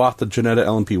 teams bought the Ginetta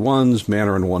LMP1s,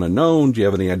 Manor and one unknown. Do you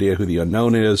have any idea who the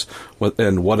unknown is? What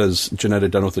has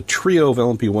Ginetta done with a trio of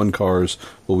LMP1 cars?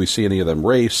 Will we see any of them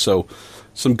race? So,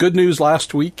 some good news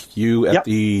last week. You and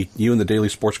the Daily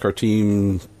Sports Car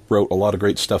team wrote a lot of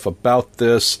great stuff about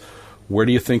this. Where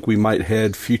do you think we might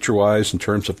head future-wise in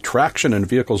terms of traction and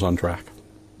vehicles on track?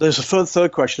 There's a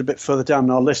third question a bit further down in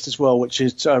our list as well, which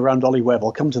is around Ollie Webb.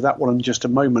 I'll come to that one in just a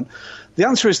moment. The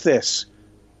answer is this.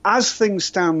 As things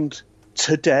stand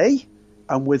today,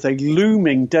 and with a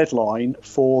looming deadline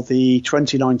for the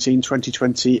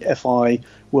 2019-2020 FI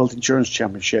World Endurance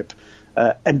Championship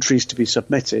entries to be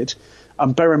submitted,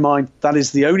 and bear in mind that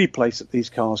is the only place that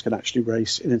these cars can actually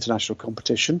race in international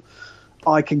competition,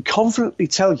 I can confidently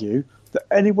tell you that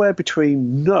anywhere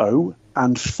between no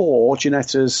and 4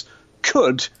 Ginettas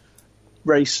could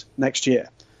race next year.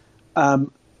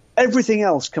 Everything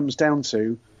else comes down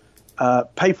to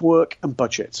paperwork and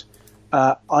budget.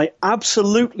 I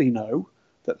absolutely know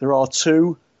that there are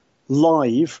 2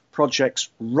 live projects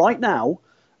right now,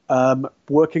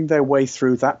 working their way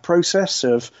through that process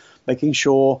of making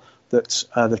sure that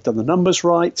they've done the numbers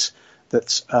right,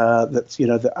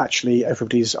 that actually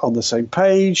everybody's on the same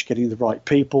page, getting the right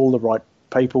people, the right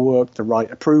paperwork, the right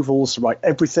approvals, the right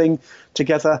everything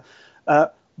together.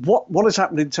 What has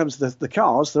happened in terms of the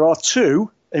cars? There are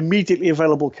two immediately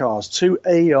available cars, two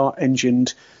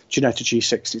AER-engined Ginetta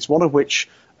G60s, one of which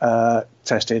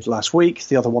tested last week,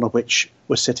 the other one of which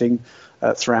was sitting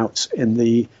throughout in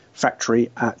the factory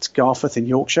at Garforth in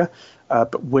Yorkshire,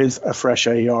 but with a fresh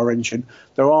AER engine.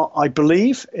 There are, I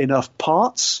believe, enough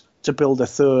parts to build a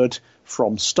third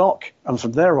from stock, and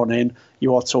from there on in,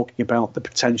 you are talking about the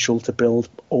potential to build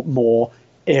more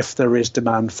if there is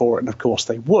demand for it, and of course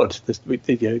they would.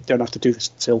 You don't have to do this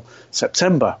until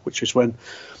September, which is when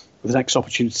the next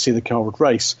opportunity to see the car would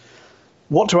race.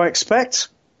 What do I expect?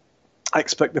 I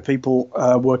expect the people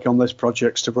working on those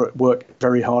projects to work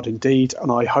very hard indeed,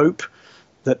 and I hope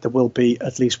that there will be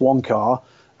at least one car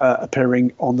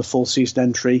appearing on the full season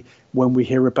entry when we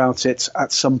hear about it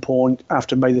at some point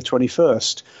after May the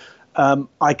 21st.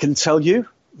 I can tell you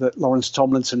that Lawrence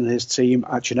Tomlinson and his team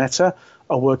at Ginetta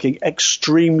are working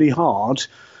extremely hard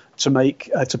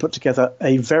to put together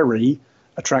a very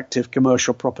attractive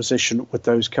commercial proposition with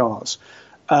those cars.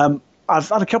 I've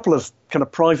had a couple of kind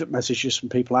of private messages from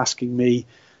people asking me,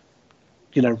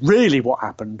 really what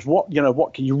happened? What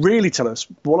can you really tell us?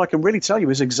 What I can really tell you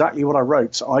is exactly what I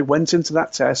wrote. I went into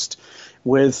that test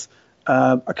with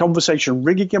a conversation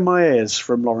ringing in my ears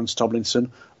from Lawrence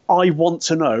Tomlinson. I want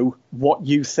to know what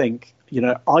you think.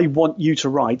 I want you to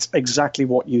write exactly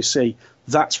what you see.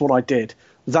 That's what I did.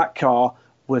 That car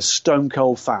was stone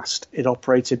cold fast. It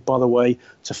operated, by the way,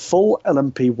 to full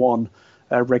LMP1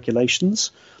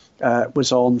 regulations.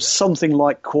 Was on something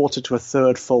like quarter to a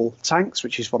third full tanks,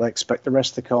 which is what I expect the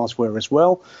rest of the cars were as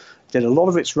well. Did a lot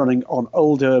of its running on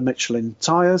older Michelin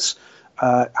tyres.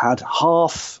 Had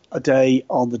half a day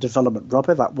on the development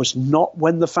rubber. That was not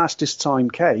when the fastest time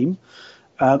came.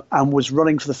 And was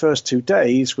running for the first 2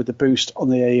 days with the boost on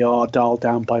the AER dialed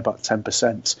down by about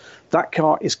 10%. That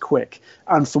car is quick.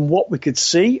 And from what we could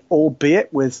see,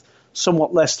 albeit with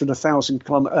somewhat less than 1,000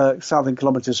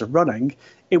 kilometres of running,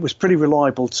 it was pretty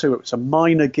reliable too. It was a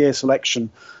minor gear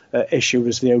selection issue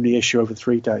was the only issue over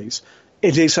 3 days.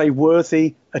 It is a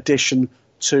worthy addition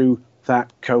to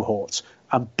that cohort.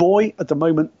 And boy, at the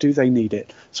moment, do they need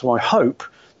it. So I hope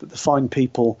that the fine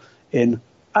people in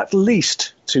at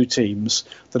least 2 teams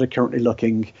that are currently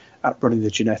looking at running the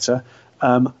Ginetta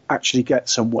actually get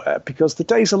somewhere, because the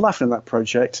days of laughing at that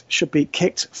project should be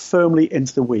kicked firmly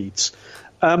into the weeds.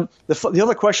 The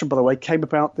other question, by the way, came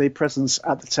about the presence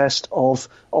at the test of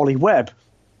Ollie Webb.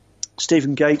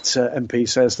 Stephen Gates, MP,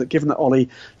 says that given that Ollie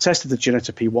tested the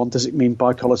Ginetta P1, does it mean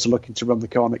Bicollers are looking to run the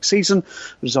car next season?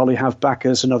 Or does Ollie have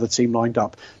backers, another team lined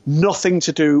up? Nothing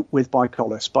to do with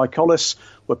Bicollers. Bicollers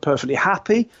were perfectly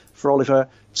happy for Oliver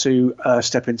to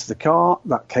step into the car.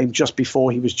 That came just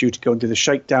before he was due to go and do the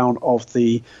shakedown of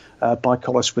the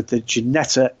Bicollers with the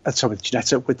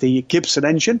with the Gibson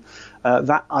engine.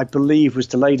 That, I believe, was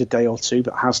delayed a day or two,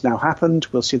 but has now happened.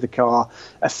 We'll see the car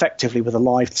effectively with a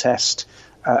live test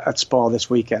at Spa this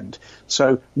weekend.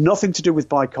 So nothing to do with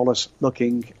Bicollers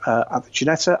looking at the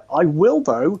Ginetta. I will,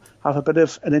 though, have a bit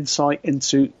of an insight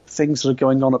into things that are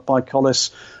going on at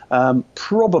Bicollers,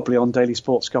 probably on Daily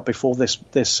Sports Car before this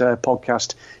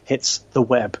podcast hits the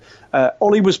web.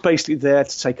 Ollie was basically there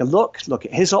to take a look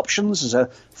at his options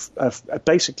as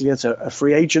basically as a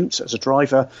free agent, as a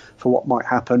driver for what might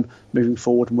happen moving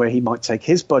forward and where he might take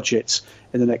his budgets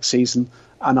in the next season.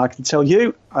 And I can tell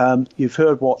you, you've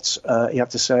heard what he had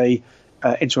to say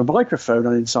into a microphone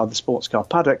and inside the sports car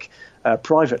paddock.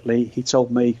 Privately, he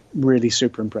told me really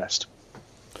super impressed.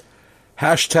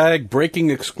 Hashtag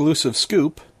breaking exclusive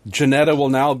scoop. Ginetta will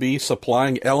now be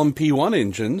supplying LMP1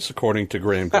 engines, according to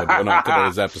Graham Goodwin on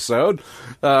today's episode.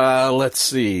 Let's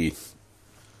see.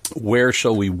 Where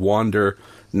shall we wander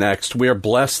next? We are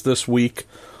blessed this week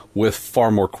with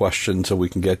far more questions than we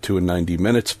can get to in 90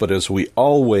 minutes. But as we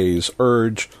always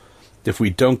urge, if we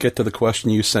don't get to the question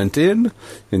you sent in,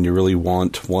 and you really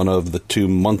want one of the 2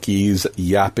 monkeys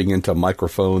yapping into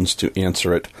microphones to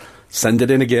answer it, send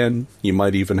it in again. You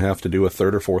might even have to do a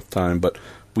 3rd or 4th time, but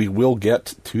we will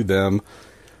get to them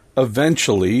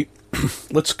eventually.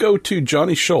 Let's go to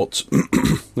Johnny Schultz.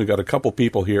 We've got a couple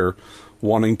people here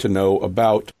wanting to know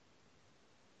about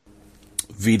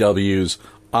VW's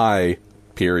I.D.R.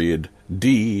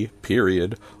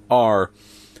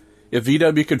 If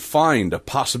VW could find a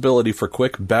possibility for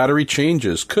quick battery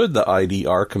changes, could the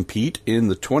IDR compete in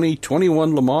the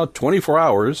 2021 Le Mans 24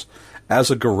 Hours As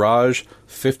a Garage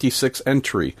 56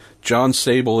 entry, John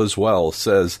Sable as well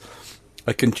says,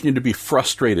 I continue to be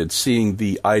frustrated seeing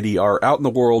the IDR out in the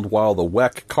world while the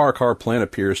WEC car plan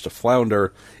appears to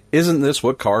flounder. Isn't this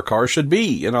what car should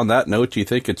be? And on that note, do you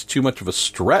think it's too much of a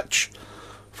stretch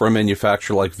for a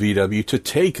manufacturer like VW to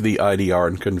take the IDR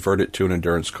and convert it to an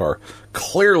endurance car?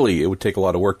 Clearly, it would take a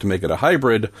lot of work to make it a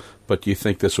hybrid, but do you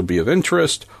think this would be of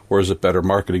interest, or is it better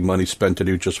marketing money spent to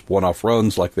do just one-off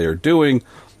runs like they are doing?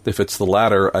 If it's the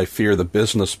latter, I fear the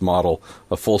business model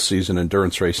of full-season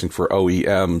endurance racing for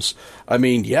OEMs. I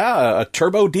mean, yeah, a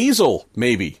turbo diesel,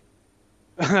 maybe.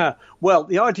 Well,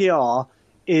 the IDR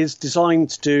is designed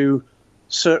to do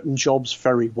certain jobs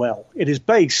very well. It is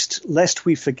based, lest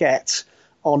we forget,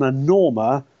 on a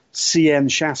Norma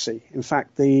CN chassis. In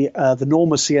fact, the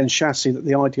Norma CN chassis that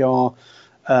the IDR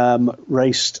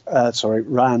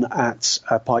ran at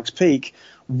Pikes Peak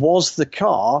was the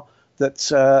car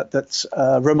that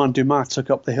Romain Dumas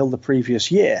took up the hill the previous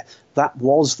year. That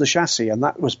was the chassis, and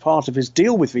that was part of his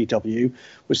deal with VW,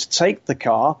 was to take the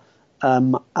car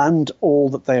and all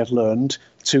that they had learned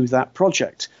to that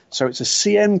project. So it's a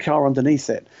CN car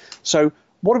underneath it. So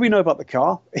what do we know about the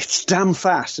car? It's damn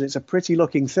fast, and it's a pretty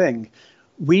looking thing.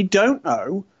 We don't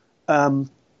know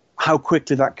how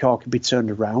quickly that car can be turned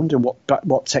around and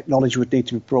what technology would need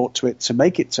to be brought to it to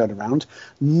make it turn around.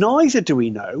 Neither do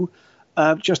we know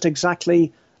just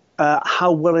exactly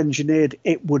how well engineered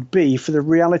it would be for the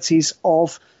realities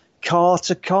of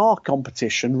car-to-car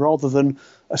competition rather than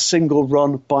a single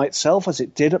run by itself, as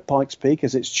it did at Pikes Peak,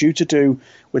 as it's due to do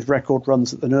with record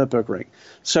runs at the Nürburgring.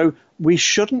 So we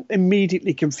shouldn't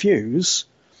immediately confuse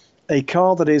a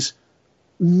car that is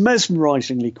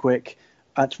mesmerizingly quick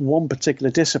at one particular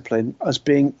discipline as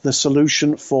being the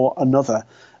solution for another.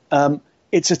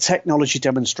 It's a technology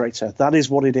demonstrator. That is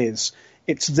what it is.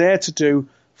 It's there to do,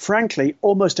 frankly,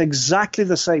 almost exactly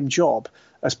the same job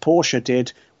as Porsche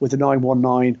did with the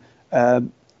 919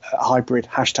 hybrid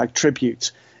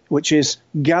 #tribute, which is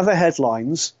gather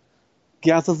headlines,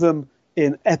 gather them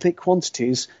in epic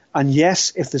quantities, and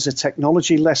yes, if there's a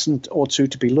technology lesson or two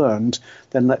to be learned,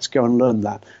 then let's go and learn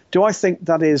that. Do I think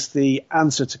that is the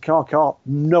answer to car?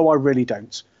 No, I really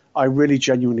don't. I really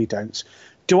genuinely don't.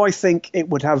 Do I think it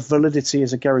would have validity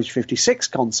as a Garage 56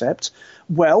 concept?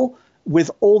 Well,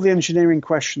 with all the engineering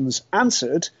questions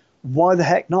answered, why the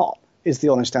heck not, is the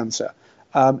honest answer.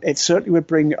 It certainly would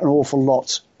bring an awful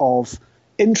lot of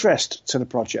interest to the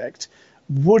project.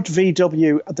 Would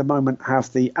VW at the moment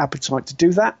have the appetite to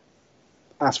do that?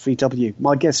 Ask VW.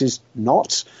 My guess is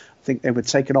not. I think they would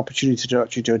take an opportunity to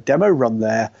actually do a demo run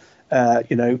there,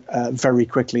 very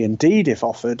quickly indeed if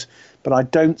offered. But I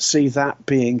don't see that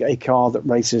being a car that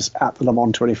races at the Le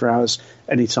Mans 24 Hours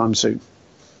anytime soon.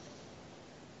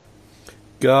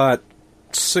 Got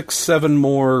 6-7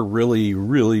 more really,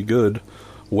 really good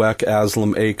WEC,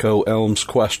 Aslam, ACO, Elms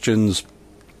questions.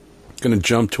 Going to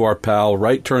jump to our pal,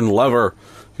 Right Turn Lever,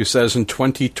 who says in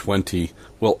 2020,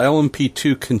 will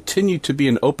LMP2 continue to be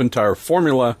an open tire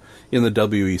formula in the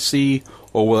WEC,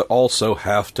 or will it also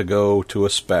have to go to a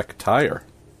spec tire?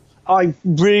 I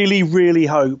really, really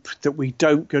hope that we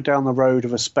don't go down the road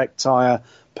of a spec tire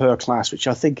per class, which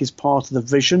I think is part of the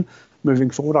vision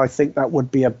moving forward. I think that would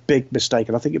be a big mistake,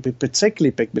 and I think it would be a particularly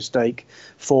big mistake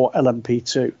for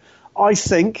LMP2. I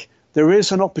think there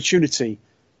is an opportunity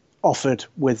offered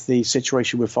with the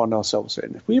situation we find ourselves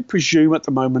in. If we presume at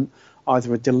the moment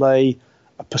either a delay,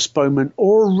 a postponement,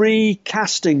 or a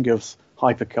recasting of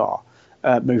Hypercar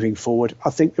moving forward, I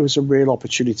think there was a real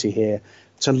opportunity here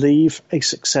to leave a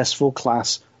successful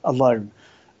class alone.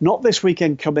 Not this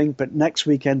weekend coming, but next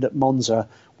weekend at Monza,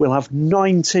 we'll have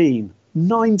 19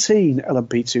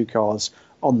 LMP2 cars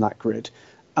on that grid.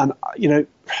 And,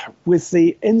 with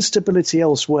the instability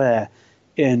elsewhere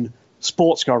in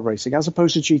sports car racing, as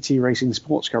opposed to GT racing,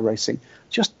 sports car racing,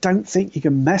 just don't think you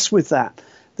can mess with that.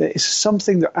 There is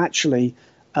something that actually,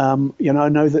 I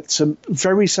know that some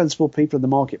very sensible people in the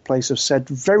marketplace have said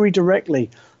very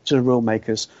directly to the rule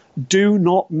makers, do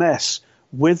not mess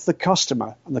with the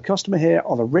customer. And the customer here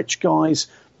are the rich guys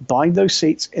buying those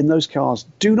seats in those cars.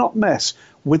 Do not mess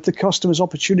with the customer's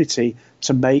opportunity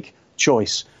to make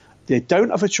choice. They don't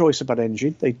have a choice about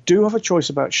engine. They do have a choice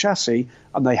about chassis,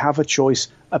 and they have a choice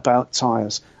about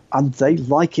tyres. And they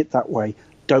like it that way.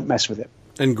 Don't mess with it.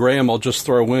 And Graham, I'll just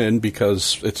throw in,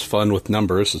 because it's fun with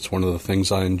numbers. It's one of the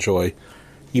things I enjoy.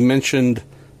 He mentioned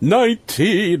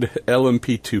 19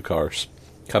 LMP2 cars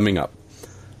coming up.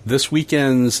 This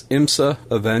weekend's IMSA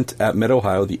event at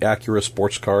Mid-Ohio, the Acura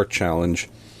Sports Car Challenge.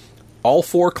 All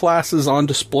 4 classes on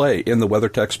display in the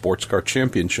WeatherTech Sports Car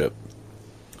Championship.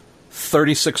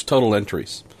 36 total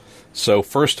entries. So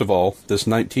first of all, this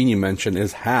 19 you mentioned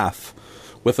is half,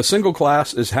 with a single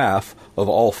class, is half of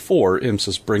all 4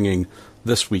 IMSA's bringing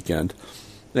this weekend.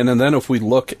 And then if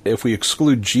we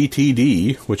exclude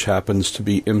GTD, which happens to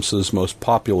be IMSA's most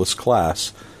populous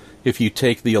class, if you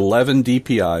take the 11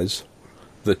 DPIs,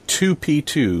 the 2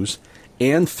 P2s,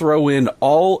 and throw in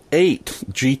all 8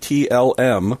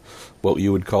 GTLM, what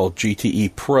you would call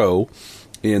GTE Pro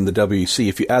in the WEC,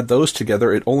 if you add those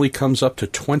together, it only comes up to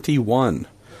 21.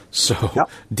 So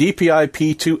DPI,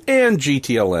 P2, and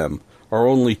GTLM are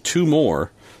only 2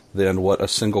 more than what a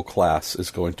single class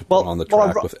is going to put on the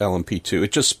track with LMP2.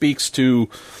 It just speaks to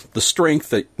the strength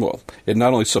that, it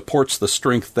not only supports the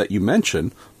strength that you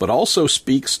mentioned, but also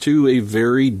speaks to a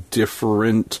very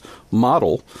different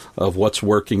model of what's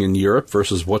working in Europe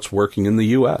versus what's working in the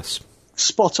U.S.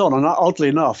 Spot on. And oddly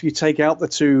enough, you take out the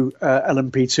 2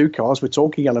 LMP2 cars, we're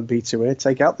talking LMP2 here,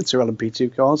 take out the 2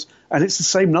 LMP2 cars, and it's the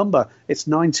same number. It's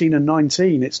 19 and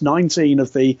 19. It's 19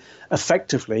 of the,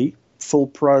 effectively, full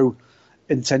pro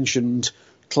intentioned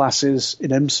classes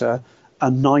in IMSA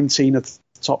and 19 of the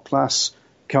top class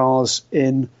cars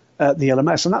in the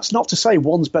LMS. And that's not to say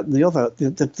one's better than the other.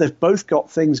 They've both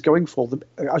got things going for them,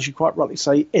 as you quite rightly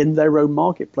say, in their own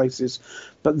marketplaces.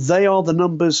 But they are the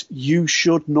numbers you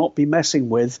should not be messing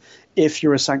with if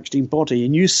you're a sanctioning body.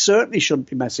 And you certainly shouldn't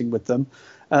be messing with them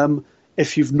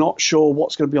if you're not sure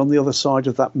what's going to be on the other side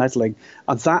of that meddling.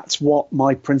 And that's what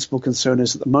my principal concern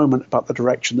is at the moment about the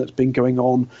direction that's been going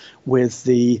on with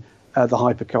the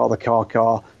hypercar, the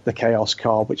car, the chaos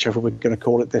car, whichever we're going to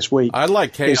call it this week. I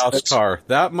like chaos car.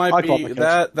 That might be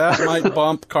that might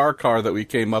bump car that we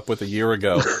came up with a year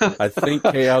ago. I think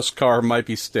chaos car might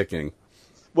be sticking.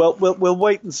 Well, we'll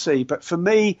wait and see. But for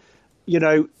me,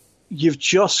 you've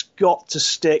just got to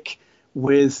stick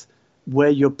with where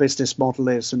your business model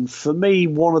is. And for me,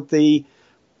 one of the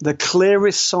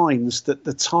clearest signs that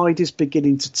the tide is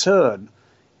beginning to turn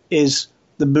is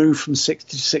the move from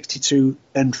 60 to 62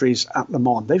 entries at Le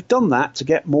Mans. They've done that to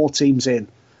get more teams in.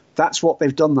 That's what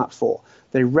they've done that for.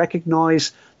 They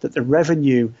recognise that the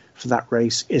revenue for that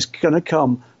race is going to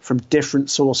come from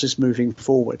different sources moving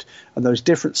forward. And those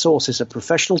different sources are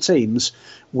professional teams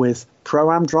with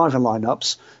Pro-Am driver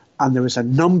lineups, and there is a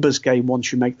numbers game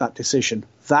once you make that decision.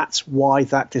 That's why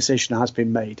that decision has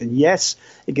been made. And yes,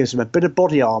 it gives them a bit of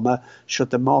body armour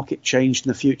should the market change in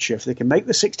the future. If they can make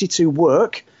the 62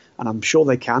 work, and I'm sure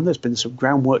they can, there's been some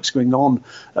groundworks going on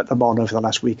at Le Mans over the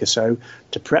last week or so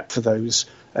to prep for those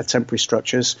temporary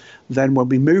structures, then when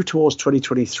we move towards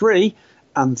 2023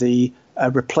 and the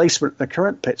replacement of the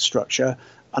current pit structure,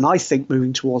 and I think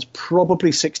moving towards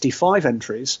probably 65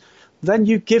 entries, then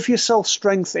you give yourself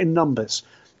strength in numbers.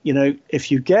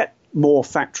 If you get more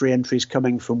factory entries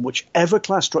coming from whichever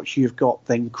class structure you've got,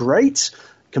 then great.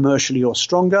 Commercially, you're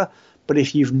stronger. But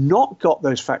if you've not got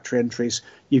those factory entries,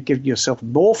 you've given yourself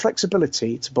more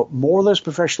flexibility to put more of those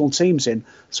professional teams in.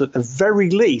 So at the very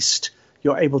least,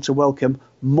 you're able to welcome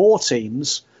more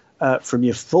teams from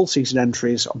your full season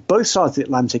entries on both sides of the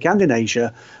Atlantic and in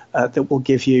Asia that will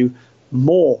give you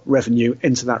more revenue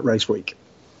into that race week.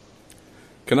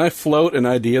 Can I float an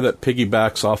idea that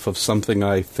piggybacks off of something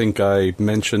I think I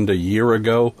mentioned a year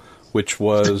ago, which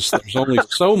was there's only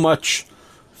so much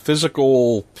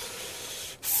physical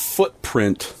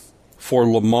footprint for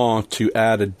Le Mans to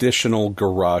add additional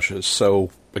garages. So,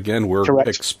 again, we're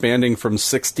expanding from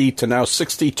 60 to now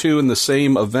 62 in the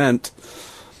same event,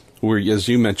 where, as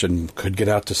you mentioned, could get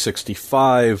out to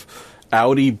 65.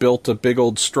 Audi built a big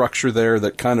old structure there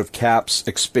that kind of caps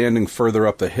expanding further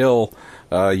up the hill.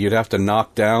 You'd have to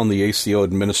knock down the ACO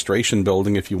administration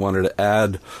building if you wanted to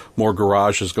add more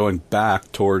garages going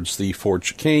back towards the Ford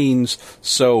chicanes.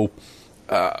 So,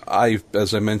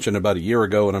 as I mentioned about a year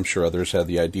ago, and I'm sure others had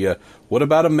the idea, what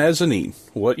about a mezzanine?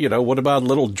 What about a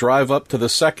little drive up to the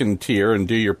second tier and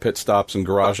do your pit stops and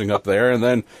garaging up there and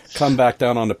then come back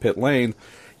down onto pit lane?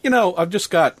 I've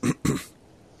just got,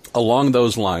 along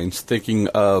those lines, thinking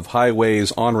of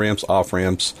highways, on-ramps,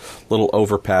 off-ramps, little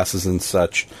overpasses and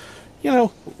such.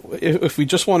 If we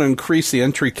just want to increase the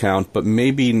entry count, but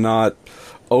maybe not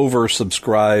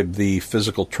oversubscribe the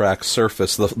physical track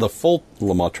surface, the full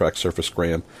Le Mans track surface,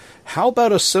 Graham, how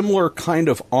about a similar kind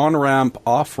of on-ramp,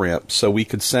 off-ramp, so we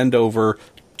could send over,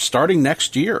 starting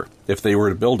next year, if they were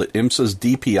to build it, IMSA's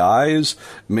DPIs,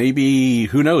 maybe,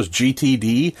 who knows,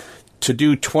 GTD, to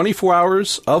do 24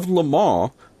 hours of Le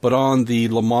Mans, but on the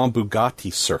Le Mans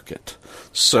Bugatti circuit.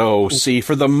 So, see,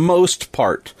 for the most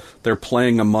part, they're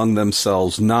playing among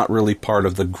themselves, not really part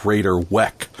of the greater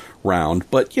WEC round.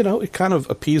 But, it kind of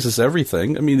appeases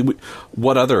everything. I mean,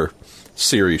 what other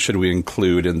series should we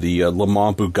include in the Le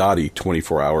Mans Bugatti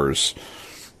 24 hours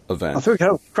event. I think we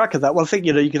could have a crack at that. Well, I think,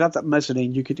 you could have that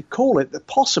mezzanine. You could call it,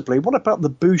 possibly, what about the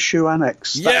Bushu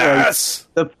Annex? Yes!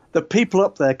 The people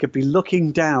up there could be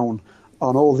looking down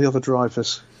on all the other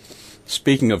drivers.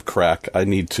 Speaking of crack, I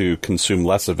need to consume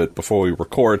less of it before we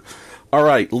record. All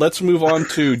right, let's move on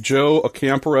to Joe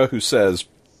Ocampora, who says,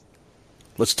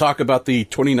 let's talk about the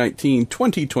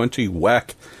 2019-2020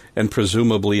 WEC and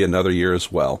presumably another year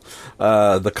as well.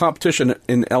 The competition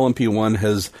in LMP1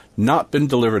 has not been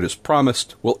delivered as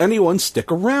promised. Will anyone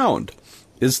stick around?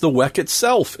 Is the WEC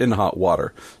itself in hot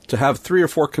water? To have 3 or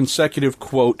 4 consecutive,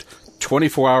 quote,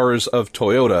 24 hours of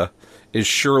Toyota is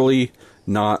surely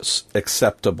not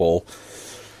acceptable.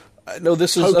 No,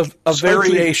 this is a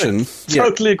variation.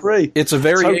 Totally agree. It's a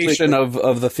variation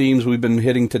of the themes we've been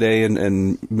hitting today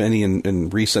and many in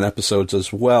recent episodes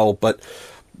as well. But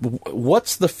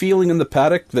what's the feeling in the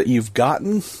paddock that you've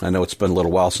gotten? I know it's been a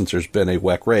little while since there's been a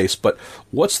WEC race, but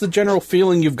what's the general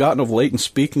feeling you've gotten of late in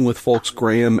speaking with folks,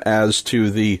 Graham, as to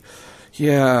the,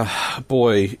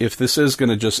 if this is going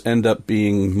to just end up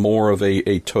being more of a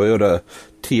Toyota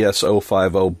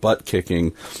TS050 butt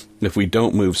kicking, if we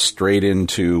don't move straight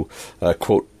into,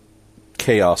 quote,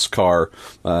 chaos car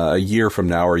a year from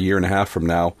now or a year and a half from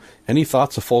now, any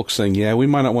thoughts of folks saying, we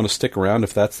might not want to stick around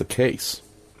if that's the case?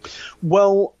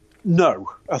 Well, no,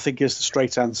 I think is the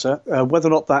straight answer. Whether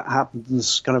or not that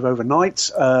happens kind of overnight,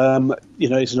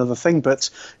 is another thing. But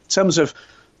in terms of,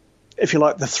 if you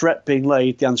like, the threat being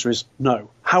laid, the answer is no.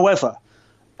 However,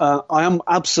 I am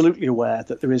absolutely aware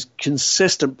that there is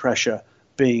consistent pressure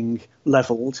being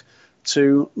levelled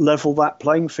to level that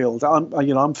playing field.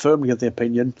 I'm firmly of the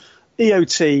opinion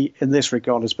EOT in this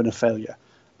regard has been a failure.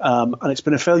 And it's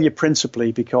been a failure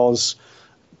principally because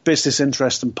business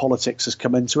interest and politics has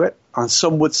come into it. And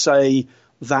some would say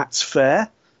that's fair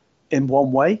in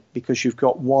one way, because you've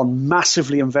got one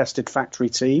massively invested factory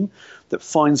team that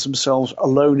finds themselves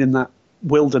alone in that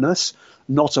wilderness,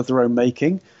 not of their own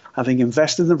making, having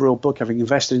invested in the rule book, having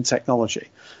invested in technology.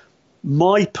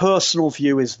 My personal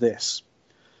view is this.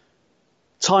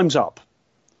 Time's up.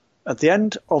 At the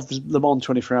end of Le Mans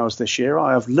 24 Hours this year,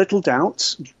 I have little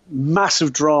doubt,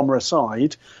 massive drama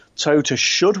aside, Toyota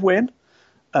should win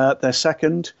their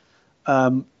second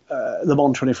Le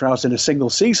Mans 24 Hours in a single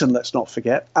season, let's not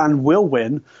forget, and will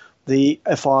win the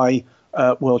FI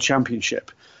World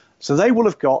Championship. So they will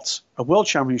have got a World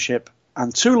Championship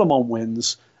and 2 Le Mans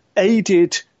wins,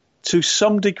 aided to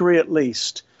some degree at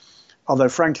least, although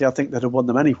frankly I think they'd have won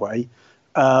them anyway,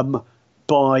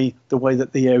 by the way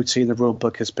that the EOT in the rule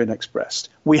book has been expressed.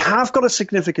 We have got a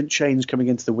significant change coming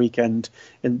into the weekend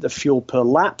in the fuel per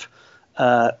lap.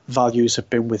 Values have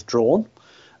been withdrawn.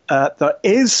 There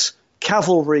is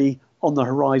cavalry on the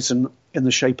horizon in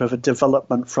the shape of a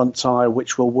development front tyre,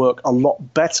 which will work a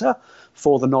lot better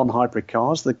for the non-hybrid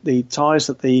cars. The tyres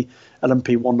that the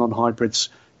LMP1 non-hybrids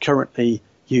currently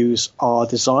use are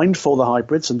designed for the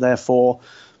hybrids and therefore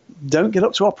don't get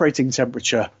up to operating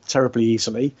temperature terribly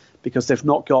easily, because they've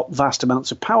not got vast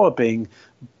amounts of power being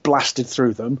blasted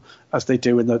through them as they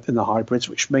do in the hybrids,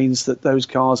 which means that those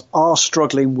cars are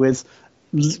struggling with,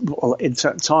 well, in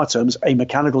tyre terms, a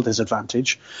mechanical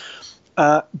disadvantage.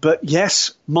 But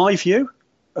yes, my view,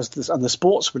 and the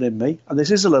sportsman in me, and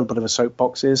this is a little bit of a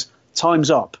soapbox, is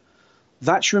time's up.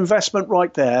 That's your investment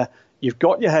right there. You've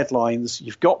got your headlines.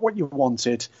 You've got what you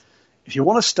wanted. If you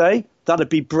want to stay, that'd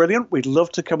be brilliant. We'd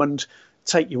love to come and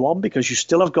take you on, because you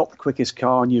still have got the quickest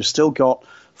car and you've still got,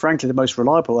 frankly, the most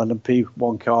reliable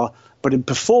LMP1 car. But in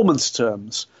performance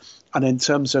terms and in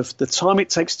terms of the time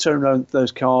it takes to turn around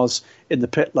those cars in the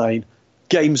pit lane,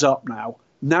 game's up now.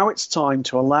 Now it's time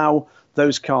to allow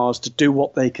those cars to do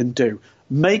what they can do.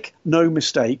 Make no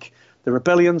mistake, the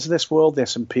Rebellions of this world, the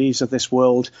S&Ps of this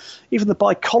world, even the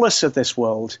Bicolis of this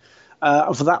world,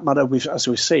 and for that matter, as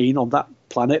we've seen on that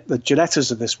planet, the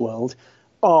Ginettas of this world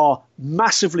are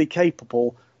massively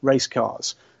capable race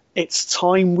cars. It's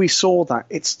time we saw that.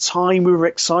 It's time we were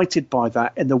excited by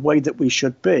that in the way that we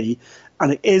should be.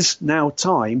 And it is now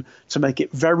time to make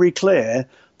it very clear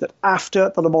that after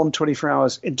the Le Mans 24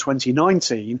 Hours in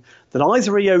 2019, that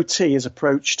either EOT is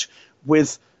approached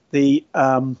with the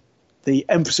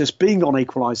emphasis being on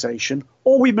equalisation,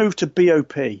 or we move to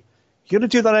BOP. You're going to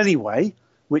do that anyway,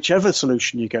 whichever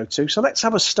solution you go to. So let's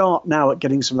have a start now at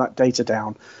getting some of that data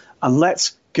down, and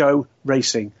let's go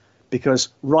racing, because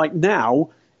right now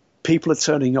people are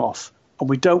turning off, and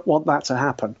we don't want that to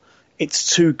happen.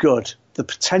 It's too good. The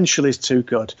potential is too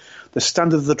good. The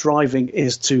standard of the driving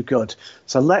is too good.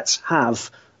 So let's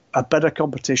have a better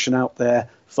competition out there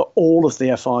for all of the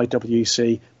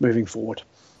FIWC moving forward.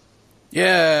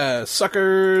 Yeah,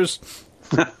 suckers.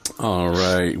 All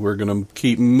right, we're going to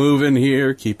keep moving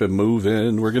here, keep it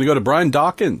moving. We're going to go to Brian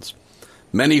Dawkins.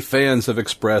 Many fans have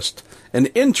expressed an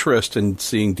interest in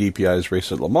seeing DPIs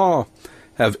race at Le Mans.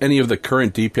 Have any of the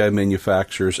current DPI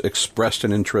manufacturers expressed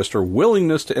an interest or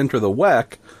willingness to enter the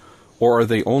WEC, or are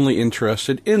they only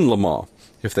interested in Le Mans?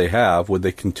 If they have, would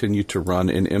they continue to run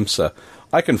in IMSA?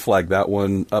 I can flag that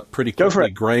one up pretty quickly, Go for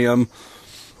it. Graham.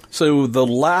 So the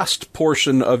last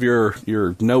portion of your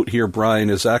note here, Brian,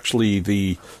 is actually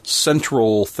the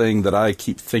central thing that I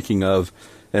keep thinking of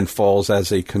and falls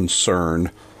as a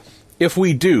concern. If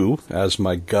we do, as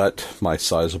my gut, my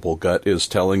sizable gut is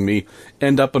telling me,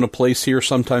 end up in a place here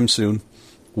sometime soon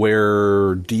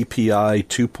where DPI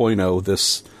 2.0,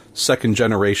 this second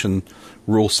generation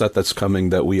rule set that's coming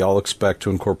that we all expect to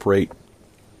incorporate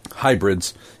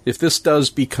hybrids, if this does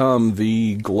become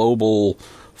the global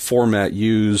format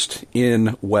used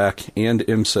in WEC and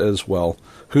IMSA as well,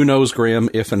 who knows, Graham,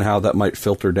 if and how that might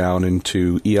filter down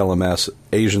into ELMS,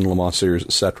 Asian Le Mans Series,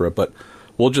 etc. But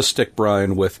we'll just stick,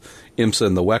 Brian, with IMSA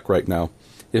and the WEC right now.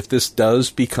 If this does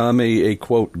become a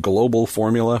quote, global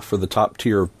formula for the top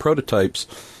tier of prototypes,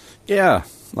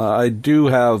 I do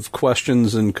have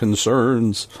questions and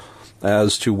concerns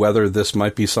as to whether this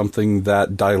might be something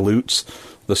that dilutes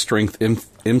the strength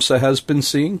IMSA has been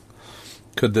seeing.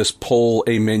 Could this pull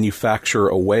a manufacturer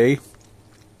away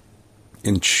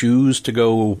and choose to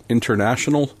go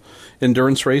international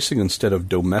endurance racing instead of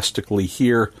domestically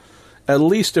here? At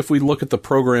least if we look at the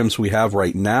programs we have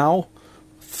right now,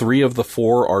 3 of the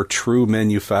 4 are true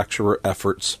manufacturer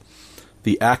efforts.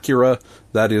 The Acura,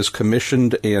 that is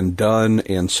commissioned and done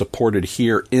and supported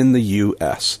here in the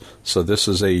U.S. So this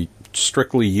is a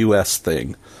strictly U.S.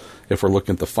 thing. If we're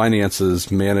looking at the finances,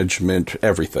 management,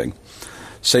 everything.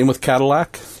 Same with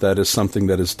Cadillac. That is something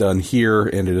that is done here,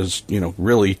 and it is,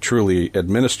 really, truly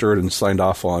administered and signed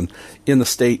off on in the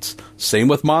States. Same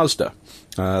with Mazda.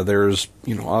 There's,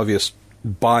 obvious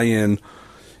buy-in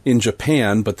in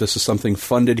Japan, but this is something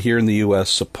funded here in the U.S.,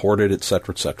 supported,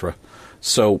 etc., etc.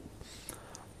 So,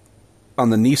 on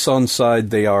the Nissan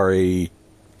side, they are a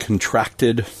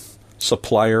contracted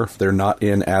supplier. They're not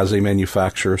in as a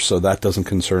manufacturer, so that doesn't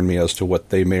concern me as to what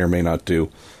they may or may not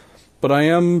do. But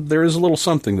there is a little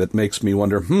something that makes me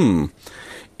wonder,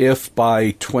 if by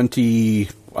I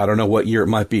don't know what year it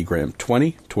might be, Graham,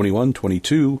 20, 21,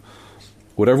 22,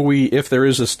 if there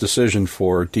is this decision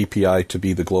for DPI to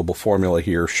be the global formula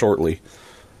here shortly,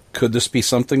 could this be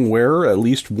something where at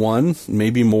least one,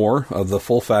 maybe more, of the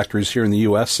full factories here in the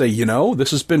U.S. say,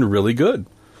 this has been really good.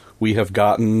 We have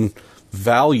gotten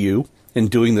value in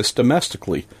doing this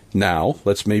domestically. Now,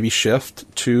 let's maybe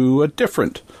shift to a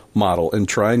different model and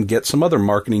try and get some other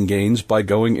marketing gains by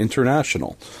going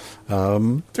international.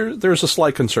 There's a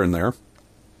slight concern there.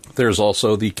 There's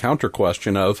also the counter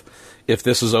question of, if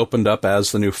this is opened up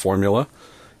as the new formula,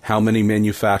 how many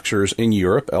manufacturers in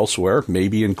Europe, elsewhere,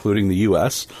 maybe including the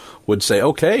U.S., would say,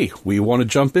 okay, we want to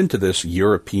jump into this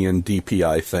European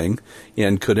DPI thing,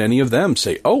 and could any of them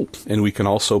say, and we can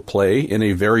also play in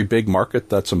a very big market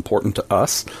that's important to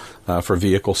us for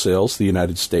vehicle sales, the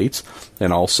United States,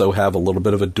 and also have a little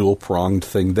bit of a dual-pronged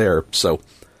thing there. So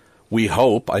we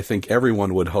hope, I think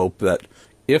everyone would hope, that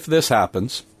if this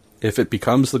happens, if it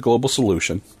becomes the global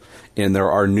solution, and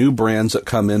there are new brands that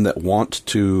come in that want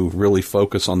to really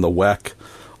focus on the WEC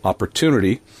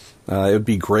opportunity, it would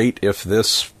be great if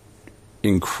this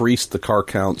increased the car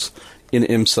counts in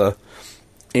IMSA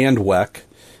and WEC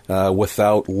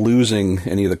without losing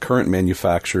any of the current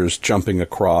manufacturers jumping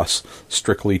across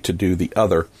strictly to do the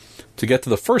other. To get to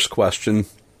the first question,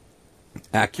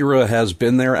 Acura has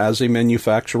been there as a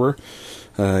manufacturer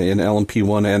in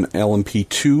LMP1 and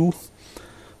LMP2.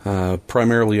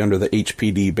 Primarily under the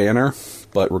HPD banner,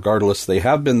 but regardless, they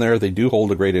have been there. They do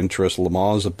hold a great interest. Le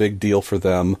Mans is a big deal for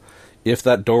them. If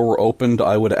that door were opened,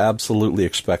 I would absolutely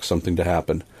expect something to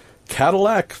happen.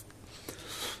 Cadillac,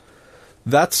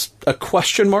 that's a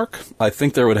question mark. I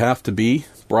think there would have to be,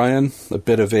 Brian, a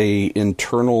bit of a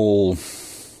internal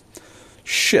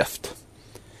shift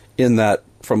in that,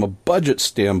 from a budget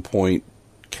standpoint,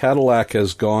 Cadillac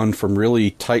has gone from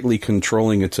really tightly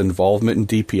controlling its involvement in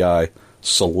DPI,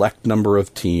 select number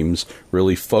of teams,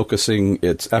 really focusing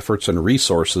its efforts and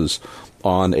resources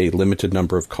on a limited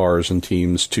number of cars and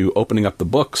teams, to opening up the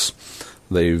books.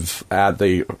 They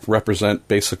represent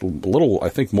basically I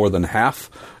think more than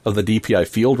half of the DPI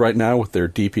field right now with their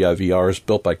DPI VRs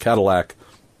built by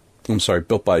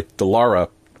built by Dallara.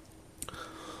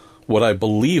 What I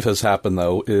believe has happened,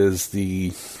 though, is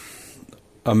the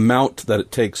amount that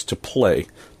it takes to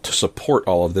support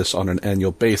all of this on an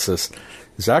annual basis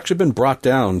has actually been brought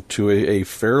down to a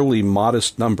fairly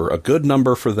modest number, a good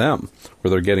number for them, where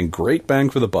they're getting great bang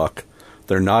for the buck.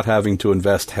 They're not having to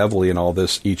invest heavily in all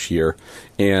this each year,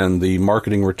 and the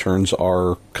marketing returns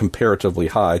are comparatively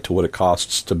high to what it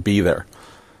costs to be there.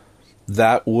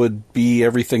 That would be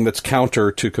everything that's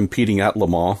counter to competing at Le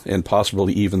Mans and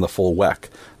possibly even the full WEC.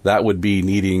 That would be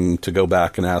needing to go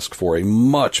back and ask for a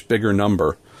much bigger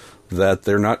number that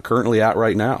they're not currently at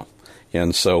right now.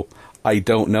 And so I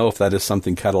don't know if that is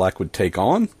something Cadillac would take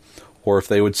on, or if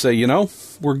they would say,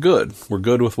 we're good. We're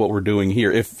good with what we're doing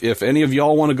here. If any of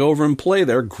y'all want to go over and play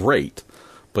there, great.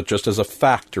 But just as a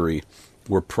factory,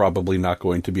 we're probably not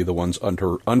going to be the ones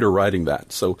underwriting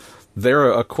that. So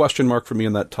they're a question mark for me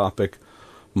on that topic.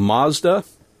 Mazda,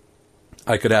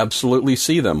 I could absolutely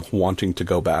see them wanting to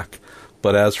go back.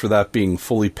 But as for that being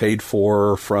fully paid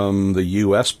for from the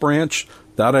U.S. branch,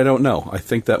 that I don't know. I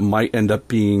think that might end up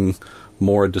being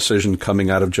more a decision coming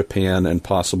out of Japan and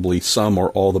possibly some or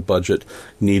all the budget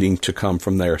needing to come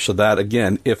from there. So that,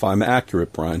 again, if I'm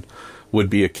accurate, Brian, would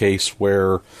be a case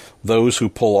where those who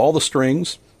pull all the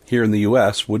strings here in the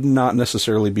U.S. would not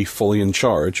necessarily be fully in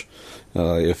charge.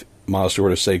 If Mazda were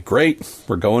to say, great,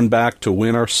 we're going back to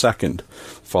win our second,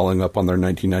 following up on their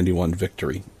 1991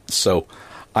 victory. So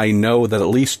I know that at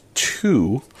least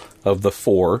 2 of the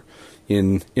 4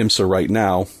 in IMSA right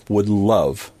now would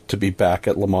love to be back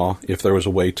at Le Mans if there was a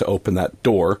way to open that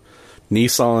door.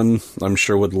 Nissan, I'm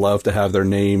sure, would love to have their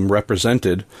name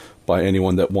represented by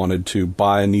anyone that wanted to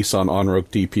buy a Nissan Onroc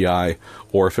DPI,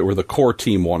 or if it were the core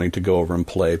team wanting to go over and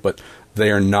play, but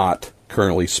they are not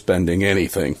currently spending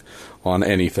anything on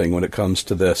anything when it comes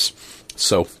to this.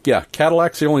 So, yeah,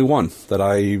 Cadillac's the only one that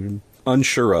I'm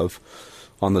unsure of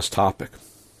on this topic.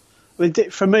 I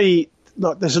mean, for me,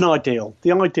 look, there's an ideal.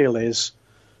 The ideal is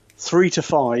 3 to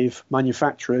 5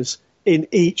 manufacturers in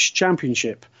each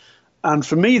championship. And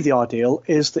for me, the ideal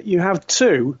is that you have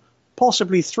 2,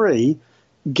 possibly 3,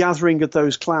 gathering of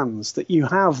those clans, that you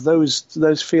have those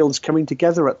fields coming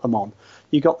together at Le Mans.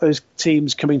 You got those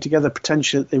teams coming together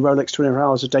potentially at the Rolex 24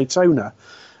 Hours of Daytona.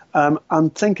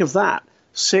 And think of that,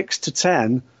 6 to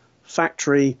 10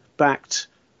 factory-backed,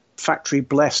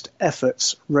 factory-blessed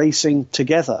efforts racing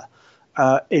together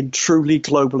in truly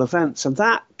global events. And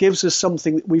that gives us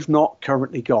something that we've not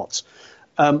currently got.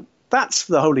 That's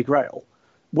the Holy Grail.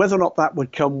 Whether or not that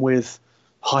would come with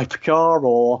Hypercar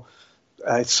or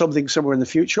something somewhere in the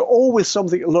future, or with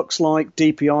something that looks like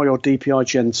DPI or DPI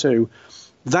Gen 2,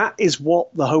 that is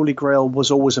what the Holy Grail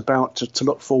was always about, to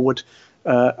look forward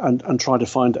and try to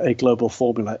find a global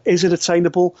formula. Is it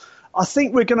attainable? I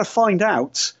think we're going to find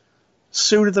out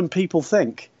sooner than people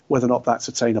think whether or not that's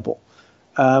attainable.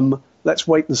 Let's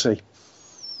wait and see.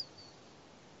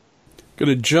 Going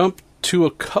to jump to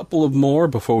a couple of more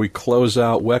before we close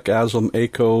out WEC, ASLM,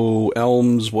 ACO,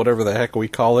 ELMS, whatever the heck we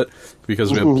call it,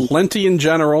 because we have plenty in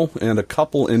general and a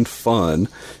couple in fun,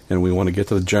 and we want to get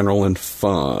to the general and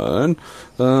fun.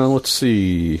 Let's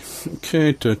see.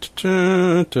 Okay,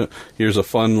 here's a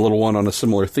fun little one on a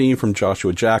similar theme from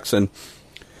Joshua Jackson.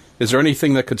 Is there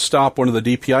anything that could stop one of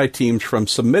the DPI teams from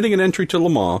submitting an entry to Le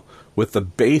Mans with the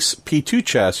base P2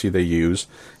 chassis they use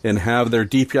and have their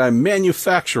DPI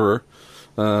manufacturer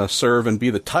serve and be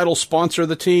the title sponsor of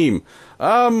the team?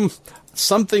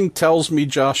 Something tells me,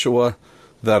 Joshua,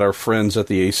 that our friends at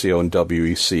the ACO and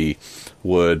WEC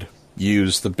would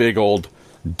use the big old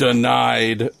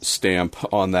denied stamp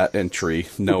on that entry,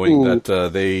 knowing that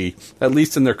they, at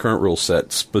least in their current rule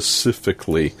set,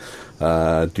 specifically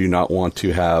do not want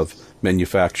to have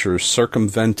manufacturers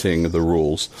circumventing the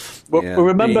rules and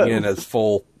remember, being in as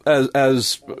full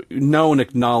as known,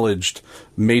 acknowledged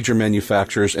major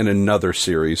manufacturers in another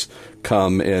series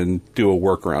come and do a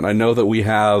workaround. I know that we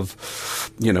have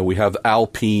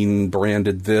Alpine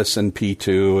branded this and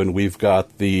P2, and we've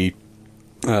got the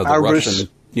Russian,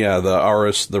 the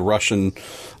Aris, the Russian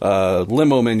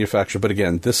limo manufacturer. But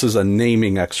again, this is a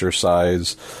naming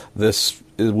exercise. This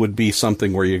would be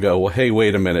something where you go, well, hey,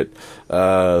 wait a minute.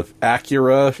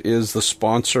 Acura is the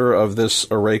sponsor of this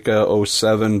Oreca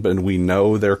 07, and we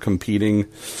know they're competing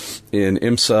in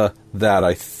IMSA. That,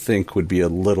 I think, would be a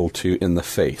little too in the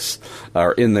face,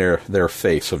 or in their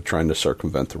face of trying to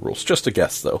circumvent the rules. Just a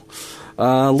guess, though.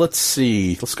 Let's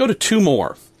see. Let's go to 2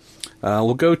 more.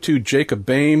 We'll go to Jacob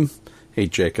Bain. Hey,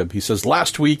 Jacob. He says,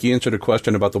 last week he answered a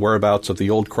question about the whereabouts of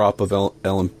the old crop of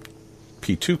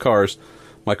LMP2 cars.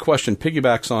 My question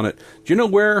piggybacks on it. Do you know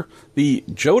where the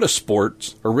Jota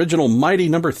Sports original Mighty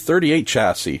number 38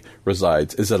 chassis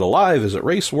resides? Is it alive? Is it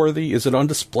race-worthy? Is it on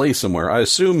display somewhere? I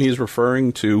assume he's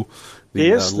referring to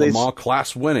the Le Mans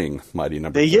class-winning Mighty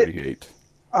number 38.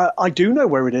 I do know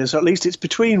where it is. At least it's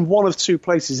between one of two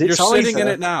places. You're sitting in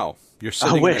it now. You're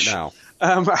sitting in it now.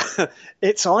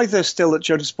 It's either still at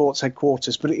Joda Sports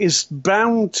headquarters, but it is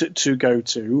bound to go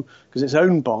to, because it's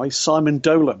owned by Simon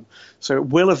Dolan. So it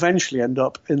will eventually end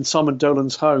up in Simon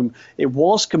Dolan's home. It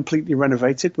was completely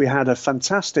renovated. We had a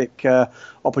fantastic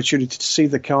opportunity to see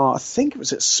the car. I think it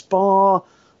was at Spa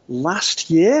last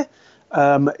year.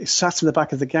 It sat in the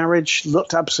back of the garage,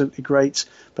 looked absolutely great.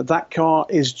 But that car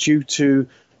is due to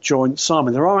join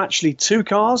Simon. There are actually two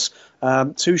cars,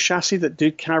 two chassis that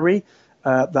did carry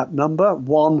that number.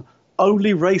 One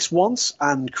only raced once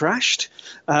and crashed.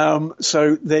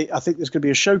 So I think there's going to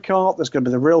be a show car. There's going to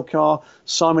be the real car.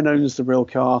 Simon owns the real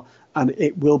car, and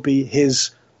it will be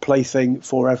his plaything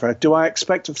forever. Do I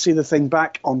expect to see the thing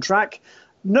back on track?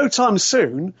 No time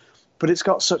soon, but it's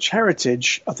got such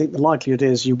heritage. I think the likelihood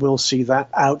is you will see that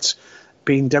out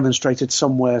being demonstrated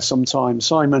somewhere, sometime.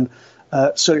 Simon,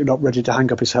 certainly not ready to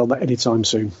hang up his helmet anytime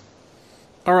soon.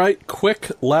 All right,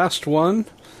 quick last one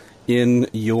in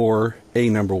your A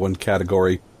number one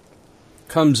category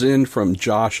comes in from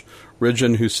Josh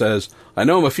Ridgen, who says, I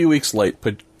know I'm a few weeks late,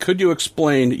 but could you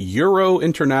explain Euro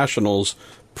International's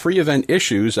pre-event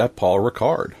issues at Paul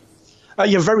Ricard?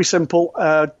 Yeah, very simple.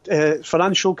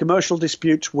 Financial, commercial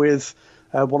dispute with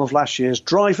one of last year's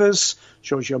drivers,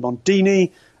 Giorgio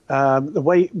Mondini. The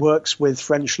way it works with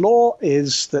French law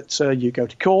is that you go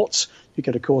to court, you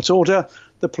get a court order,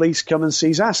 the police come and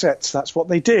seize assets. That's what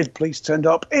they did. Police turned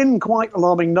up in quite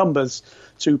alarming numbers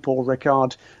to Paul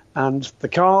Ricard, and the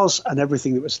cars and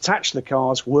everything that was attached to the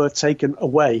cars were taken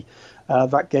away.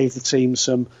 That gave the team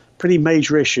some pretty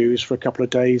major issues for a couple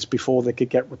of days before they could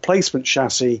get replacement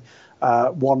chassis,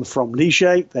 one from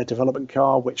Ligier, their development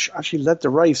car, which actually led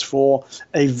the race for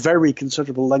a very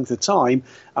considerable length of time,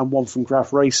 and one from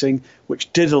Graf Racing,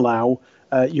 which did allow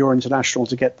Euro International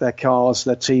to get their cars,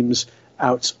 their teams,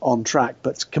 out on track.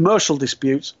 But commercial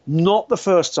disputes, not the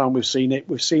first time we've seen it.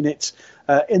 We've seen it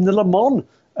in the Le Mans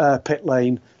pit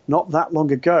lane not that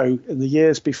long ago, in the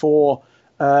years before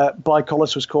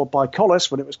Bicollis was called Bicollis,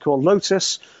 when it was called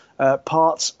Lotus.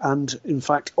 Parts and, in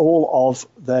fact, all of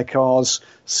their cars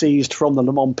seized from the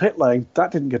Le Mans pit lane.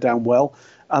 That didn't go down well.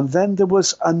 And then there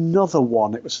was another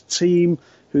one. It was a team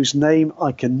whose name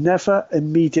I can never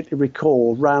immediately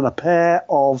recall, ran a pair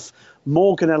of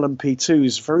Morgan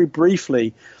LMP2s very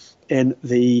briefly in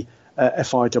the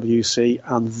FIWC,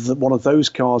 and one of those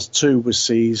cars too was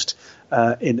seized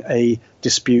in a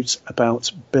dispute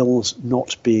about bills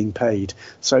not being paid.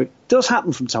 So it does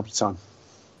happen from time to time.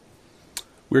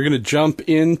 We're going to jump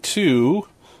into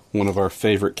one of our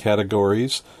favorite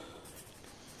categories.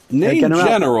 Name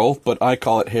General, but I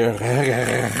call it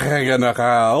Herr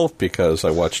General because I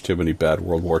watched too many bad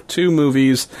World War II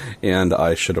movies, and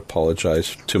I should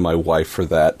apologize to my wife for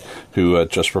that, who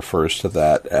just refers to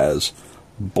that as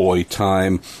boy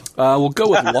time. We'll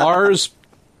go with Lars.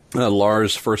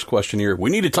 Lars, first question here. We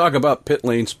need to talk about pit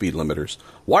lane speed limiters.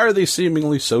 Why are they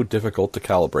seemingly so difficult to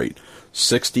calibrate?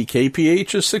 60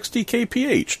 kph is 60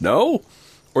 kph, no?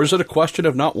 Or is it a question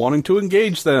of not wanting to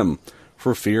engage them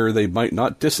for fear they might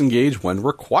not disengage when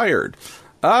required?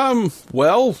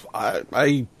 Well,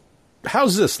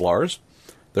 how's this, Lars?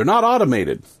 They're not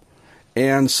automated.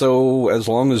 And so as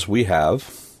long as we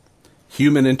have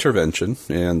human intervention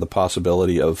and the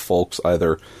possibility of folks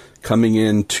either coming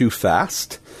in too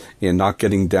fast and not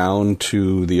getting down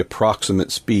to the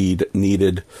approximate speed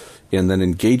needed, and then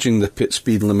engaging the pit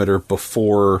speed limiter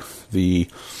before the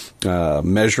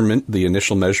measurement, the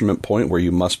initial measurement point where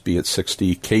you must be at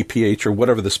 60 kph or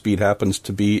whatever the speed happens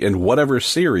to be in whatever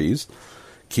series,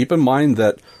 keep in mind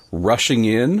that rushing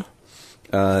in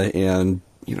and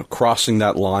crossing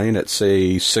that line at,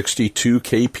 say, 62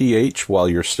 kph while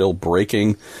you're still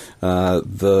braking,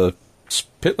 the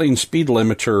pit lane speed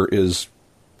limiter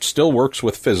still works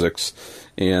with physics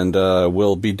and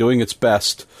will be doing its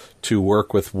best to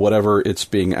work with whatever it's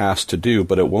being asked to do,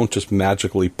 but it won't just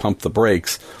magically pump the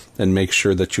brakes and make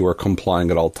sure that you are complying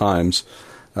at all times.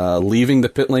 Leaving the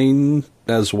pit lane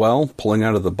as well, pulling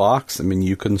out of the box,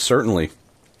 you can certainly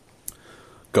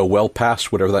go well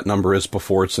past whatever that number is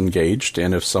before it's engaged,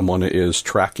 and if someone is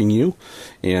tracking you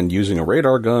and using a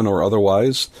radar gun or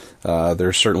otherwise,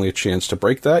 there's certainly a chance to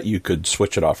break that. You could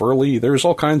switch it off early. There's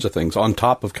all kinds of things on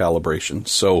top of calibration.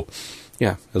 So,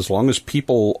 yeah, as long as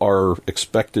people are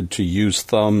expected to use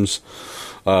thumbs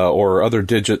or other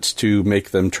digits to make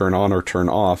them turn on or turn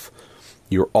off,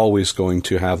 you're always going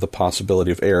to have the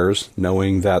possibility of errors,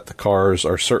 knowing that the cars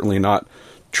are certainly not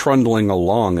trundling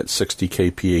along at 60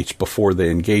 kph before they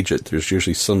engage it. There's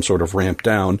usually some sort of ramp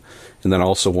down, and then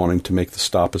also wanting to make the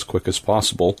stop as quick as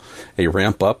possible, a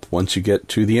ramp up once you get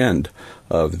to the end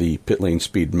of the pit lane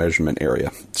speed measurement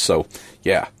area. So,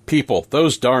 yeah, people,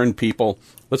 those darn people.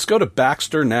 Let's go to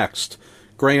Baxter next.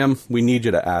 Graham, we need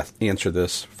you to answer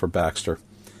this for Baxter.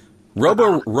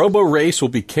 Robo Race will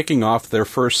be kicking off their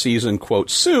first season, quote,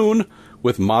 soon,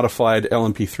 with modified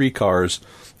LMP3 cars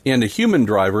and a human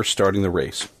driver starting the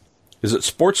race. Is it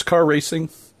sports car racing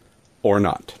or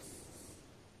not?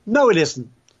 No, it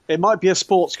isn't. It might be a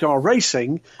sports car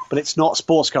racing, but it's not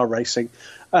sports car racing.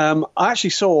 I actually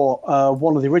saw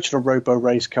one of the original Robo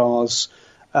Race cars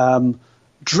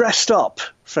dressed up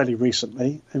fairly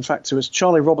recently. In fact, it was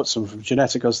Charlie Robertson from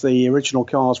Ginetta, because the original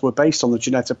cars were based on the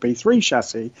Ginetta P3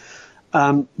 chassis.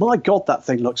 My God, that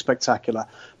thing looks spectacular.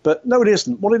 But no, it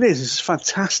isn't. What it is a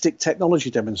fantastic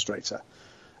technology demonstrator.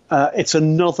 It's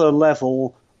another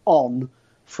level on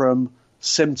from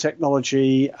sim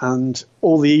technology and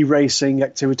all the e-racing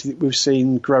activity that we've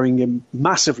seen growing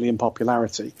massively in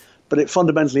popularity. But it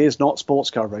fundamentally is not sports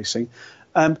car racing.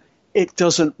 It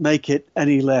doesn't make it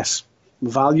any less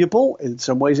valuable. In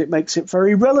some ways, it makes it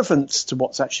very relevant to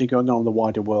what's actually going on in the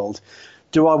wider world.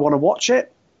 Do I want to watch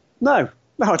it? No,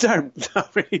 I don't. I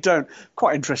really don't.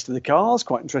 Quite interested in the cars,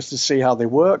 quite interested to see how they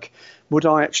work. Would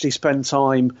I actually spend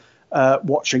time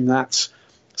watching that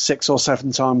 6 or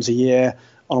 7 times a year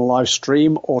on a live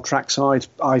stream or trackside?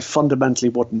 I fundamentally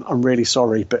wouldn't. I'm really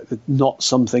sorry, but not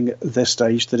something at this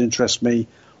stage that interests me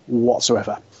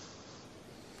whatsoever.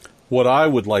 What I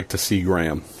would like to see,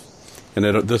 Graham, and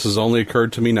this has only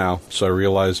occurred to me now, so I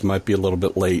realize it might be a little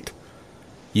bit late.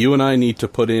 You and I need to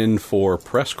put in for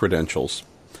press credentials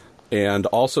and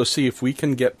also see if we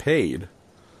can get paid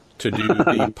to do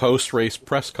the post-race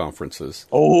press conferences.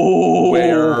 Oh!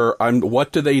 Where,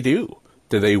 what do they do?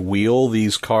 Do they wheel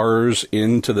these cars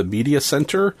into the media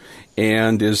center?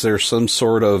 And is there some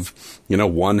sort of,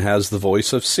 one has the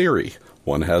voice of Siri,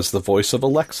 one has the voice of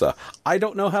Alexa. I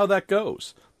don't know how that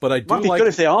goes. But I do might be good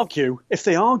if they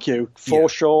argue. For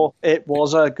sure, it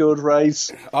was a good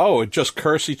race. Oh, just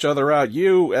curse each other out.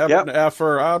 You,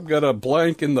 effer, I'm going to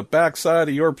blank in the backside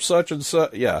of your such and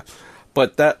such. Yeah.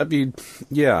 But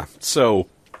So,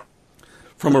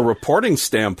 from a reporting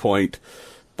standpoint,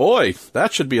 boy,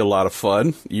 that should be a lot of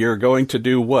fun. You're going to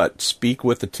do what? Speak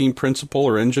with the team principal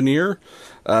or engineer?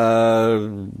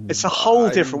 It's a whole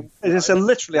different. It is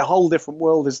literally a whole different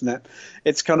world, isn't it?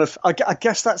 It's kind of. I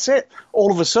guess that's it.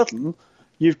 All of a sudden,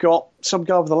 you've got some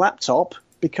guy with a laptop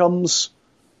becomes,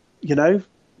 the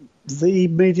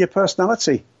media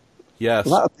personality. Yes.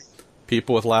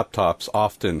 People with laptops,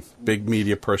 often big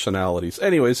media personalities.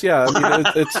 Anyways, yeah, I mean,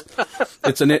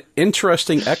 it's an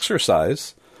interesting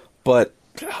exercise, but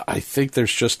I think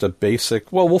there's just a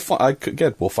basic. Well, we'll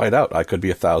find out. I could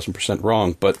be 1,000%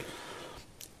 wrong, but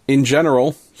in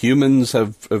general, humans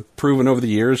have proven over the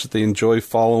years that they enjoy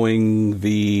following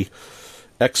the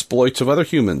exploits of other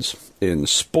humans in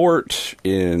sport,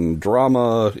 in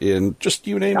drama, in just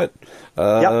you name it.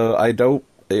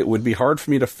 It would be hard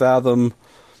for me to fathom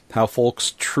how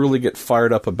folks truly get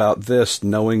fired up about this,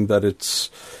 knowing that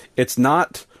it's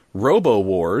not Robo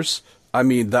Wars. I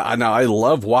mean, now I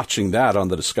love watching that on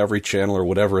the Discovery Channel or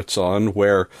whatever it's on,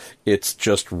 where it's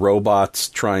just robots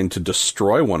trying to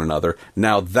destroy one another.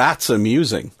 Now that's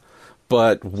amusing,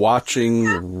 but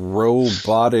watching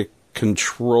robotic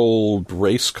controlled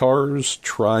race cars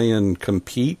try and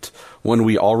compete when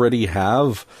we already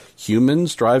have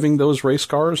humans driving those race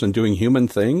cars and doing human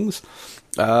things.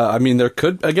 I mean, it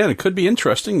could be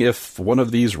interesting if one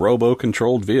of these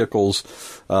robo-controlled vehicles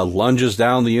lunges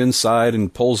down the inside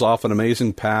and pulls off an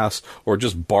amazing pass, or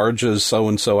just barges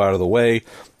so-and-so out of the way.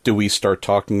 Do we start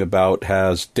talking about,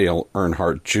 has Dale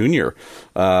Earnhardt Jr.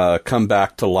 Come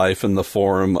back to life in the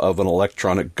form of an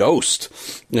electronic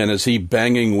ghost? And is he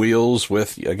banging wheels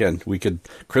with,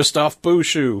 Christophe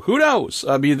Bouchou? Who knows?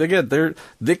 I mean, again,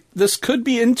 this could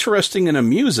be interesting and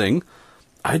amusing.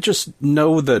 I just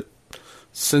know that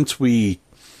since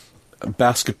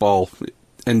basketball,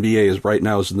 NBA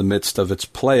is in the midst of its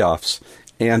playoffs,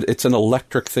 and it's an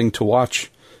electric thing to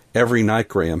watch every night,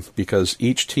 Graham, because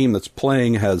each team that's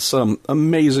playing has some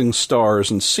amazing stars,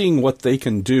 and seeing what they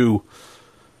can do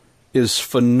is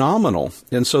phenomenal.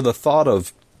 And so the thought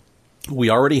of, we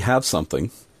already have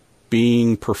something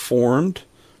being performed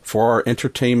for our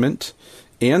entertainment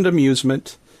and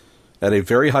amusement at a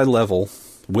very high level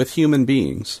with human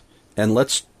beings, and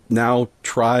let's now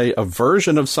try a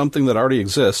version of something that already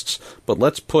exists, but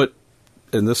let's put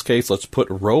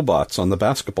robots on the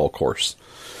basketball court.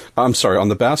 On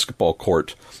the basketball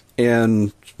court,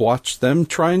 and watch them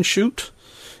try and shoot.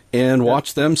 and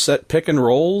watch them set pick and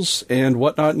rolls and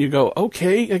whatnot, and you go,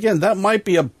 okay, again, that might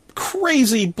be a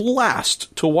crazy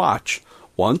blast to watch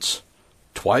once,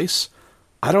 twice,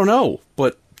 I don't know,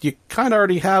 but you kind of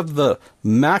already have the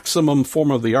maximum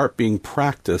form of the art being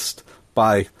practiced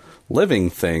by living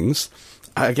things.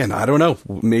 Again, I don't know.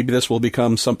 Maybe this will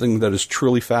become something that is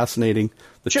truly fascinating.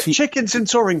 Chickens in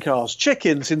touring cars.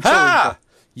 Chickens in touring cars.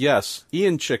 Yes,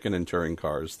 Ian Chicken in touring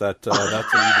cars. That's an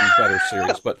even better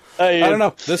series. But I don't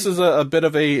know. This is a bit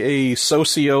of a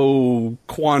socio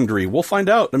quandary. We'll find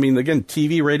out. I mean, again,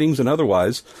 TV ratings and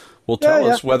otherwise will tell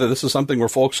us whether this is something where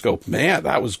folks go, man,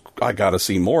 I got to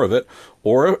see more of it,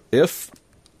 or if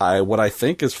what I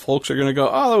think is folks are going to go,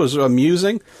 oh, that was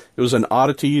amusing. It was an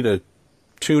oddity to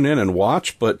tune in and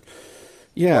watch, but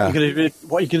yeah.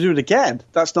 What, you can do it again?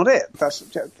 That's not it.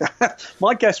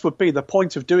 My guess would be the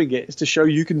point of doing it is to show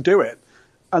you can do it,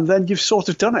 and then you've sort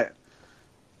of done it.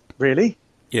 Really?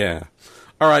 Yeah.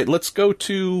 All right, let's go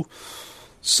to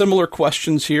similar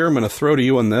questions here. I'm going to throw to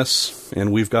you on this,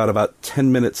 and we've got about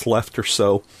 10 minutes left or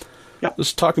so. Yep.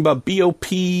 Just talking about BOP,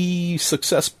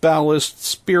 success ballast,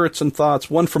 spirits and thoughts.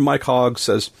 One from Mike Hogg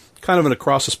says, kind of an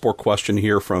across-the-sport question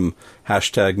here from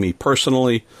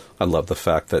 #MePersonally. I love the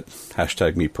fact that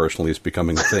 #MePersonally is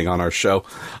becoming a thing on our show.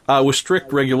 With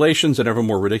strict regulations and ever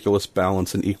more ridiculous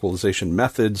balance and equalization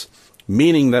methods,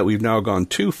 meaning that we've now gone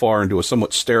too far into a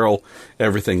somewhat sterile,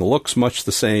 everything looks much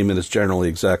the same and is generally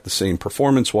exact the same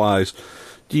performance-wise,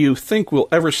 do you think we'll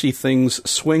ever see things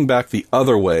swing back the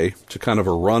other way to kind of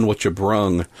a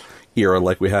run-what-you-brung era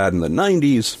like we had in the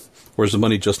 90s? Or is the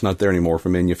money just not there anymore for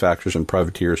manufacturers and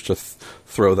privateers to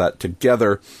throw that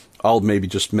together? I'll maybe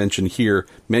just mention here,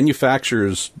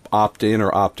 manufacturers opt in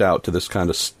or opt out to this kind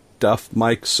of stuff,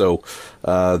 Mike, so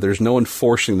there's no one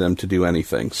forcing them to do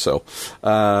anything. So,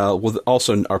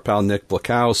 also our pal Nick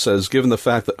Blacow says, given the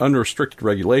fact that unrestricted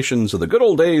regulations of the good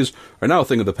old days are now a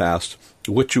thing of the past,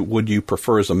 which would you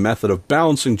prefer as a method of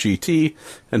balancing GT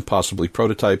and possibly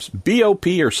prototypes, BOP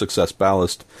or success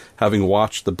ballast? Having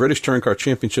watched the British Touring Car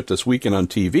Championship this weekend on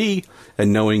TV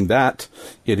and knowing that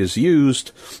it is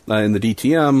used in the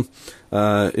DTM,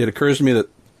 it occurs to me that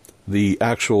the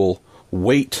actual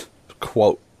weight,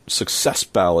 quote, success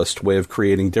ballast way of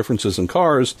creating differences in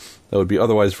cars that would be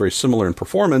otherwise very similar in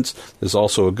performance is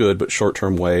also a good but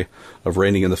short-term way of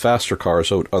reining in the faster cars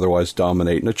that would otherwise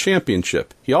dominate in a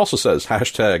championship. He also says,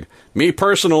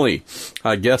 #MePersonally.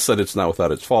 I guess that it's not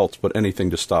without its faults, but anything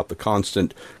to stop the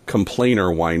constant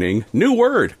complainer whining, new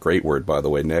word, great word by the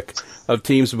way, Nick, of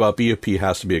teams about BOP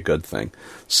has to be a good thing.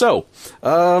 So,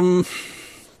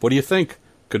 what do you think?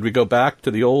 Could we go back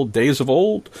to the old days of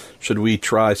old? Should we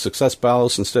try success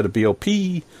ballast instead of BOP?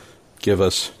 Give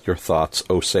us your thoughts,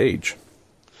 O Sage.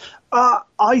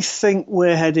 I think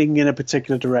we're heading in a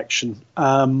particular direction.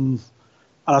 And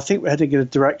I think we're heading in a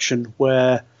direction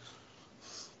where,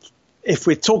 if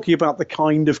we're talking about the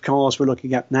kind of cars we're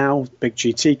looking at now, big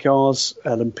GT cars,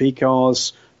 LMP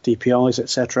cars, DPIs,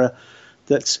 etc.,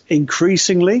 that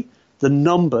increasingly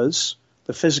the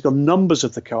physical numbers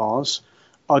of the cars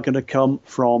are going to come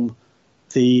from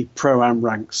the Pro-Am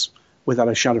ranks, without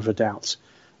a shadow of a doubt.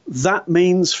 That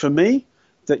means, for me,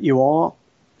 that you are,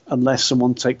 unless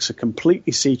someone takes a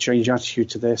completely sea change attitude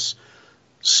to this,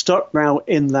 stuck now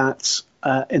in that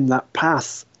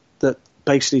path that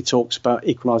basically talks about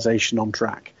equalisation on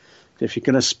track. If you're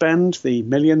going to spend the $1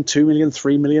 million, $2 million,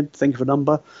 $3 million, think of a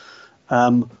number,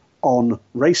 on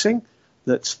racing,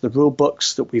 that's the rule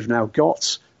books that we've now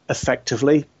got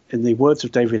effectively, in the words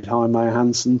of David Heimeyer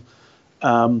Hansen,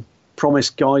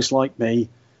 promised guys like me,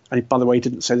 and by the way, he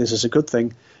didn't say this as a good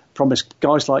thing, promised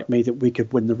guys like me that we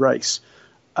could win the race.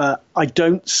 I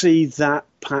don't see that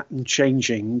pattern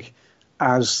changing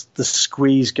as the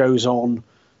squeeze goes on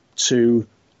to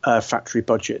factory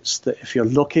budgets. That if you're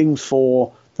looking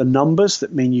for the numbers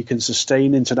that mean you can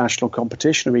sustain international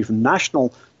competition or even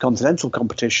national continental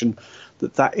competition,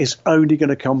 that is only going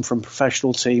to come from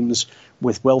professional teams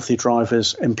with wealthy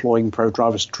drivers employing pro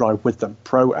drivers to drive with them,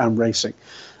 pro and racing.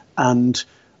 And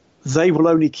they will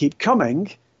only keep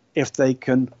coming if they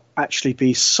can actually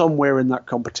be somewhere in that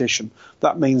competition.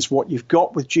 That means what you've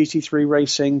got with GT3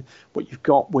 racing, what you've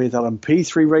got with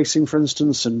LMP3 racing, for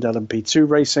instance, and LMP2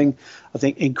 racing. I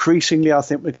think increasingly, we're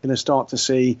going to start to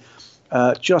see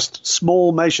just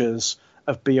small measures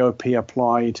of BOP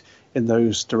applied in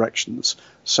those directions.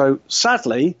 So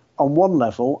sadly, on one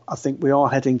level, I think we are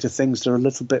heading to things that are a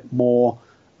little bit more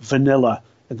vanilla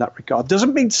in that regard.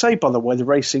 Doesn't mean to say, by the way, the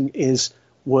racing is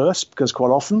worse, because quite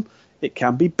often it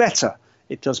can be better.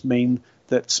 It does mean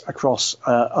that across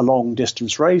a long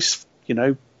distance race,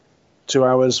 2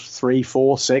 hours, 3,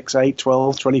 4, 6, 8,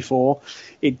 12, 24,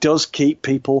 it does keep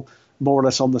people more or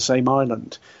less on the same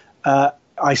island.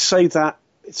 I say that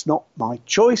it's not my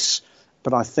choice,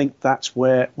 but I think that's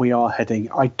where we are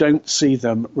heading. I don't see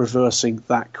them reversing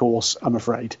that course, I'm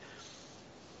afraid.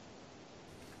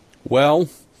 Well,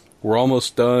 we're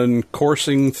almost done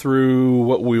coursing through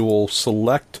what we will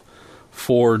select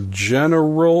for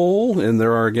general, and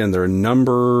there are a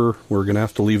number, we're going to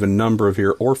have to leave a number of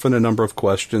here, orphan a number of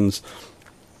questions.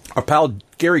 Our pal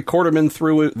Gary Quarterman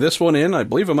threw this one in. I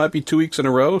believe it might be 2 weeks in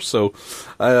a row. So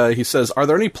he says, are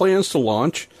there any plans to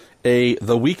launch a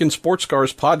The Week in Sports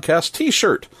Cars podcast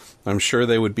t-shirt? I'm sure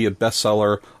they would be a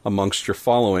bestseller amongst your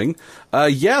following.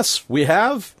 Yes, we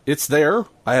have. It's there.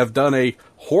 I have done a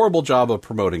horrible job of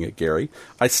promoting it, Gary.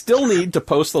 I still need to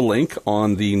post the link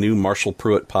on the new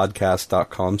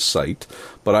MarshallPruittPodcast.com site,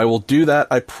 but I will do that.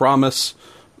 I promise.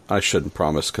 I shouldn't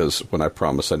promise, because when I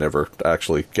promise, I never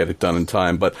actually get it done in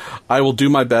time, but I will do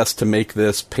my best to make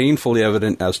this painfully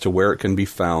evident as to where it can be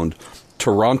found.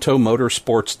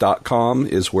 TorontoMotorsports.com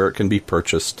is where it can be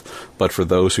purchased, but for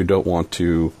those who don't want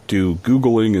to do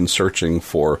Googling and searching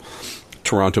for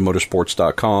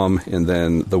TorontoMotorsports.com and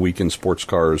then the Weekend Sports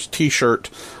Cars t-shirt,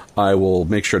 I will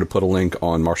make sure to put a link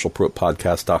on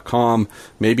MarshallPruittPodcast.com.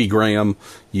 Maybe, Graham,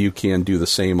 you can do the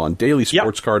same on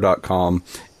DailySportsCar.com,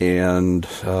 and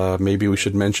maybe we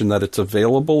should mention that it's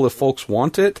available if folks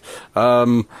want it.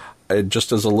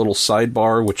 Just as a little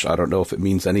sidebar, which I don't know if it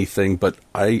means anything, but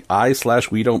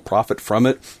we don't profit from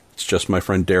it. It's just my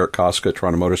friend Derek Koska at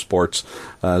Toronto Motorsports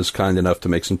is kind enough to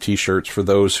make some t-shirts for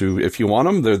those who, if you want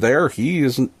them, they're there.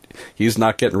 He's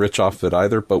not getting rich off it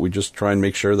either, but we just try and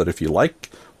make sure that if you like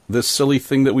this silly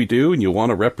thing that we do and you want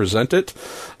to represent it,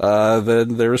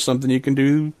 then there's something you can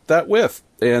do that with.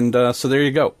 And so there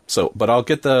you go. But I'll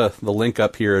get the link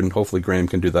up here, and hopefully Graham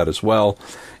can do that as well.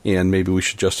 And maybe we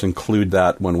should just include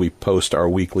that when we post our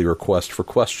weekly request for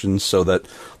questions, so that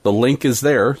the link is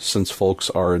there, since folks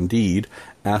are indeed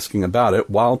asking about it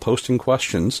while posting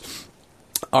questions.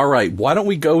 All right, why don't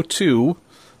we go to,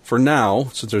 for now,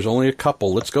 since there's only a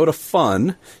couple, let's go to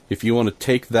fun, if you want to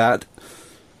take that,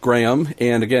 Graham.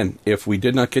 And again, if we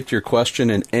did not get to your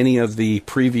question in any of the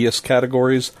previous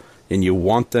categories and you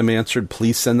want them answered,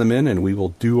 please send them in and we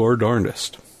will do our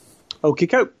darndest. Okie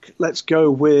doke. Let's go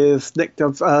with Nick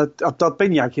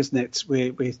Dovbignac, isn't it?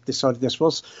 We decided this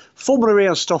was.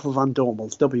 Formula E Stoffel van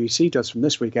Dormel, WC does from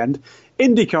this weekend.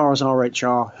 IndyCars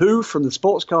RHR, who from the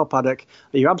sports car paddock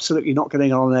are you absolutely not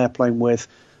getting on an airplane with?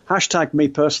 Hashtag me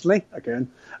personally,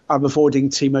 again, I'm avoiding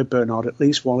Timo Bernhard, at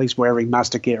least while he's wearing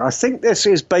Mazda gear. I think this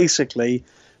is basically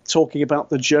talking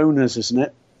about the Jonas, isn't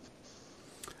it?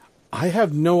 I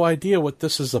have no idea what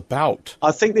this is about.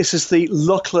 I think this is the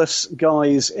luckless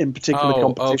guys in particular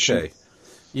competition. Okay.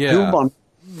 Yeah. Who won?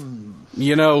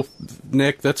 You know,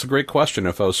 Nick, that's a great question.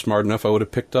 If I was smart enough, I would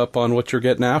have picked up on what you're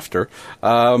getting after.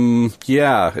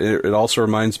 It also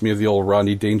reminds me of the old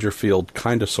Rodney Dangerfield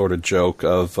kind of sort of joke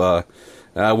of, I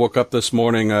woke up this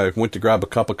morning, I went to grab a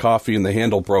cup of coffee and the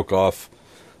handle broke off.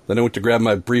 Then I went to grab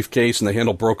my briefcase and the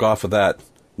handle broke off of that.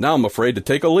 Now I'm afraid to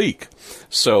take a leak.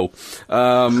 So,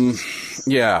 let's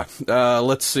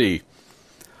see.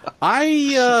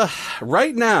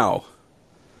 Right now,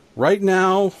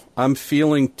 I'm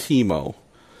feeling Timo,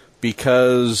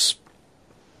 because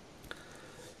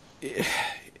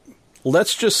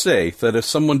let's just say that if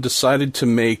someone decided to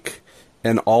make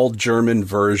an all-German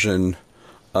version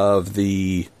of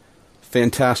the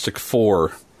Fantastic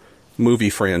Four movie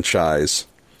franchise,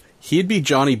 he'd be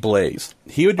Johnny Blaze.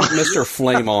 He would be Mr.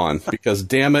 Flame On, because,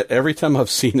 damn it, every time I've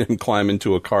seen him climb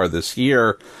into a car this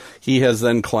year, he has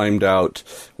then climbed out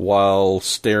while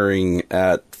staring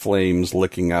at flames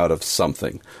licking out of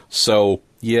something. So,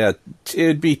 yeah,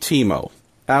 it'd be Timo.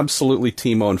 Absolutely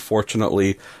Timo,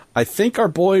 unfortunately. I think our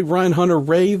boy Ryan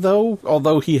Hunter-Reay, though,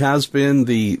 although he has been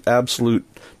the absolute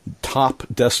top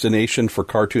destination for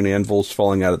cartoon anvils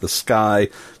falling out of the sky,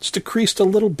 it's decreased a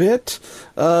little bit.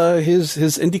 His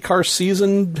IndyCar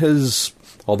season has,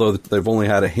 although they've only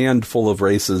had a handful of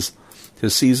races,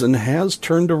 his season has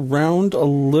turned around a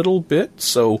little bit.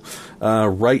 So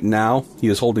right now he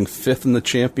is holding 5th in the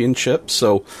championship.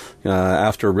 So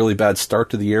after a really bad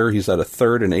start to the year, he's at a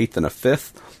 3rd, an 8th, and a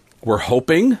 5th. We're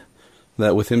hoping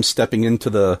that with him stepping into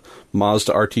the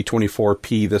Mazda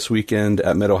RT24P this weekend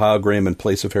at Mid-Ohio Graham in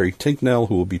place of Harry Tinknell,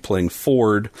 who will be playing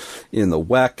Ford in the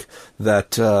WEC,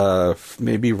 that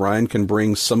maybe Ryan can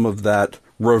bring some of that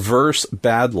reverse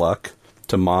bad luck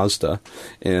to Mazda.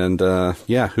 And,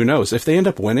 who knows? If they end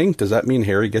up winning, does that mean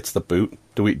Harry gets the boot?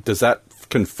 Does that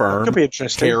confirm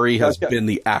Harry has been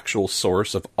the actual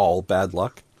source of all bad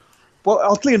luck? Well,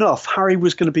 oddly enough, Harry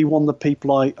was going to be one of the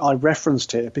people I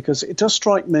referenced here, because it does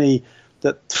strike me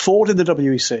that Ford in the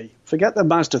WEC, forget the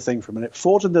Mazda thing for a minute,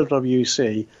 Ford in the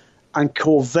WEC and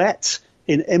Corvette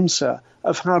in IMSA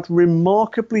have had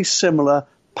remarkably similar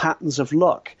patterns of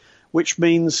luck, which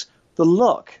means the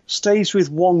luck stays with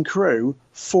one crew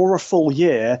for a full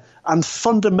year and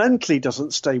fundamentally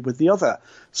doesn't stay with the other.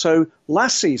 So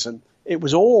last season, it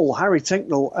was all Harry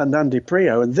Tinknell and Andy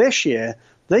Prio, and this year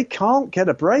they can't get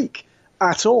a break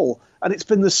at all. And it's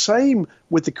been the same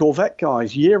with the Corvette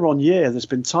guys year on year. There's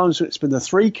been times when it's been the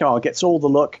 3 car gets all the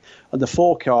luck and the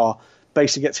 4 car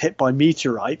basically gets hit by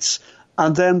meteorites.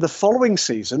 And then the following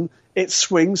season, it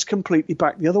swings completely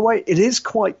back the other way. It is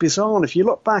quite bizarre. And if you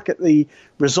look back at the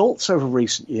results over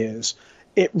recent years,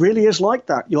 it really is like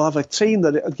that. You'll have a team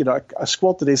that, a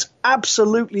squad that is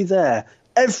absolutely there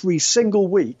every single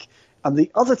week. And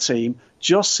the other team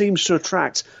just seems to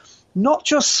attract not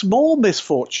just small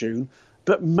misfortune,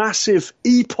 but massive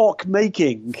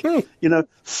epoch-making,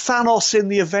 Thanos in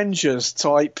the Avengers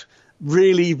type,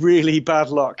 really, really bad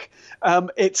luck.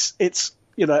 It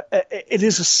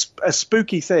is a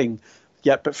spooky thing.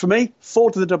 Yeah, but for me,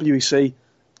 Ford to the WEC,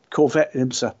 Corvette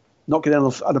and IMSA. Not getting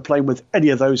on a plane with any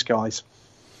of those guys.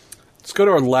 Let's go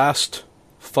to our last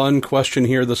fun question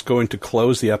here that's going to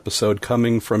close the episode,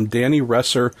 coming from Danny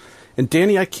Resser. And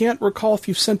Danny, I can't recall if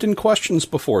you've sent in questions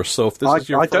before, so if this is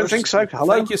your first... I don't think so.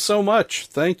 Hello? Thank you so much.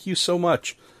 Thank you so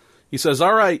much. He says,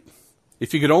 all right,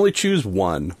 if you could only choose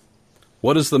one,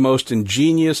 what is the most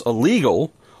ingenious,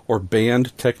 illegal, or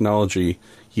banned technology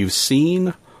you've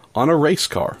seen on a race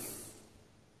car?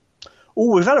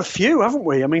 Oh, we've had a few, haven't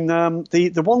we? I mean,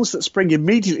 the ones that spring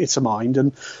immediately to mind,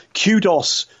 and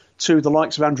kudos to the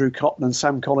likes of Andrew Cotton and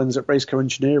Sam Collins at Raceco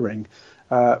Engineering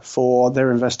for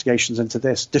their investigations into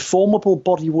this. Deformable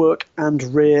bodywork and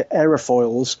rear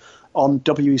aerofoils on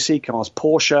WEC cars.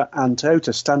 Porsche and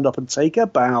Toyota stand up and take a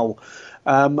bow.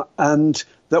 And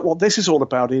that what this is all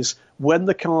about is when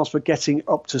the cars were getting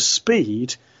up to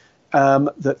speed,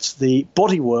 that the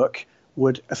bodywork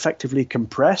would effectively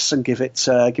compress and give it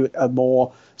a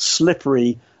more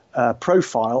slippery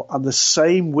profile, and the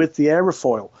same with the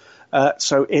aerofoil.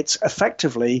 So it's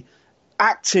effectively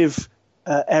active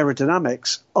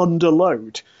aerodynamics under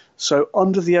load. So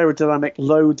under the aerodynamic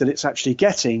load that it's actually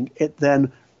getting, it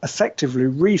then effectively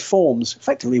reforms.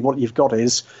 Effectively what you've got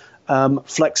is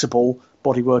flexible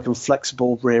bodywork and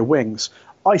flexible rear wings.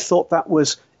 I thought that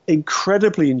was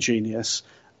incredibly ingenious,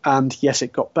 and yes,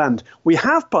 it got banned. We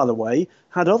have, by the way,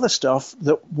 had other stuff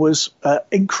that was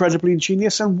incredibly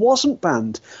ingenious and wasn't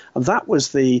banned, and that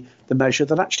was the measure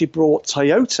that actually brought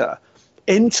Toyota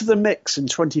into the mix in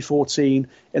 2014,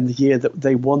 in the year that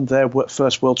they won their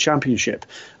first world championship.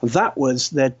 And that was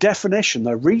their definition,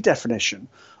 their redefinition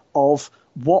of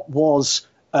what was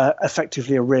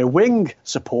effectively a rear wing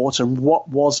support and what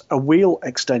was a wheel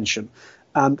extension.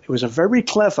 And it was a very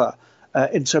clever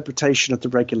interpretation of the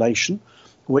regulation,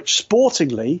 which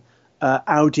sportingly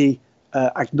Audi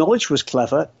acknowledged was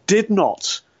clever, did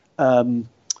not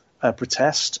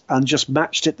protest, and just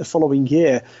matched it the following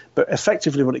year. But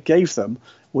effectively what it gave them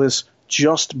was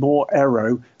just more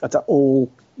aero at that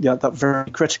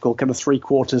very critical kind of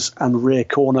 3/4 and rear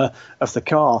corner of the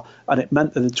car. And it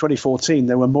meant that in 2014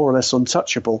 they were more or less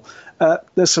untouchable.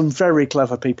 There's some very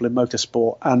clever people in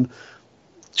motorsport. And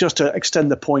just to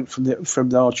extend the point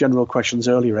from our general questions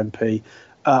earlier, MP,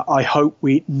 I hope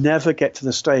we never get to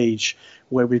the stage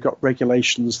where we've got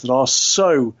regulations that are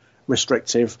so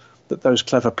restrictive that those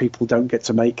clever people don't get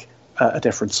to make a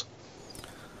difference.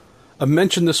 I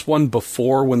mentioned this one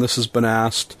before when this has been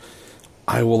asked.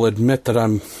 I will admit that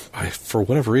for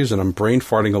whatever reason, I'm brain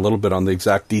farting a little bit on the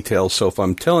exact details, so if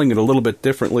I'm telling it a little bit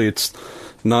differently, it's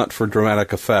not for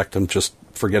dramatic effect. I'm just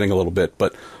forgetting a little bit.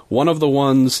 But one of the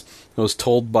ones that was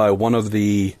told by one of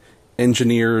the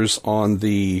engineers on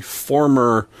the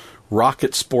former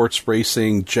Rocket Sports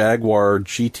Racing Jaguar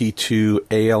GT2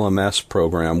 ALMS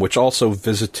program, which also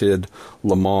visited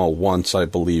Le Mans once, I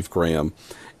believe, Graham.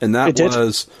 And that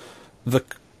was the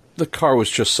car was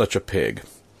just such a pig.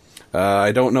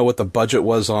 I don't know what the budget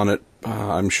was on it.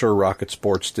 I'm sure Rocket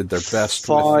Sports did their best.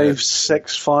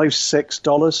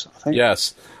 $5-6, I think.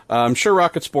 Yes. I'm sure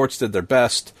Rocket Sports did their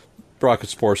best. Rocket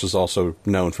Sports is also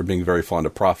known for being very fond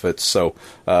of profits, so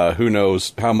who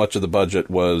knows how much of the budget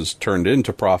was turned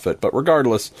into profit. But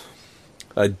regardless,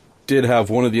 I did have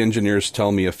one of the engineers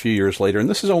tell me a few years later, and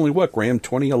this is only, what, Graham,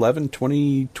 2011,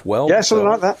 2012? Yeah, something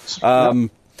like that. The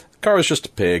car was just a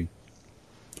pig.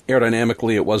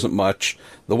 Aerodynamically, it wasn't much.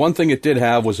 The one thing it did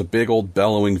have was a big old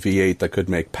bellowing V8 that could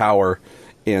make power.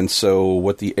 And so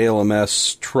what the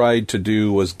ALMS tried to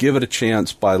do was give it a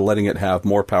chance by letting it have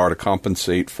more power to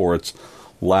compensate for its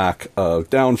lack of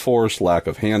downforce, lack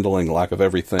of handling, lack of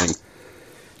everything.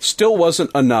 Still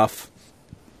wasn't enough.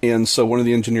 And so one of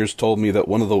the engineers told me that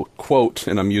one of the, quote,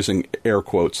 and I'm using air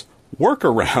quotes,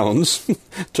 workarounds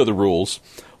to the rules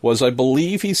was, I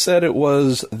believe he said it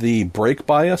was the brake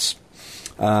bias.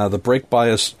 The brake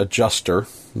bias adjuster.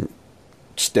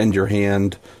 Extend your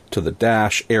hand to the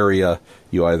dash area.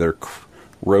 You either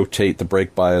rotate the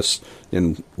brake bias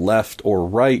in left or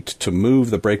right to move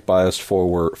the brake bias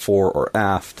forward, fore or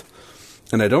aft.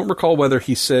 And I don't recall whether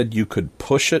he said you could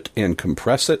push it and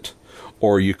compress it,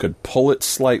 or you could pull it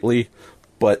slightly,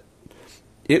 but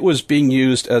it was being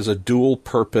used as a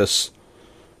dual-purpose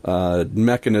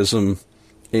mechanism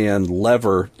and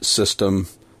lever system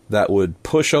that would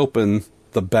push open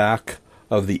the back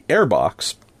of the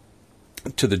airbox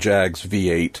to the Jag's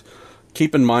V8.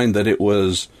 Keep in mind that it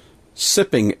was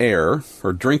sipping air,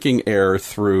 or drinking air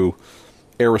through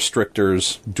air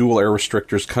restrictors, dual air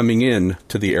restrictors coming in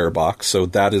to the airbox. So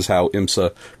that is how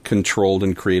IMSA controlled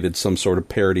and created some sort of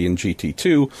parity in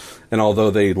GT2. And although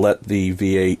they let the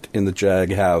V8 in the Jag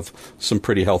have some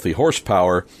pretty healthy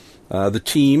horsepower, the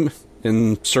team,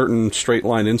 in certain straight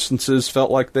line instances, felt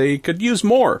like they could use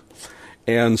more.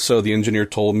 And so the engineer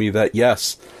told me that,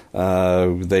 yes,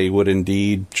 they would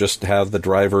indeed just have the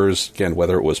drivers, again,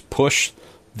 whether it was push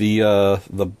the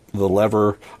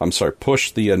lever,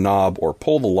 push the knob or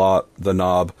pull the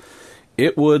knob,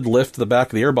 it would lift the back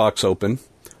of the airbox open,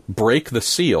 break the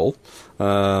seal,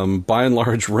 by and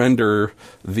large render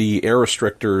the air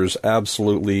restrictors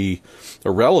absolutely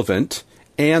irrelevant,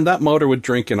 and that motor would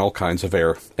drink in all kinds of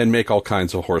air and make all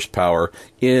kinds of horsepower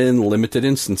in limited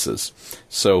instances.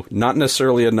 So not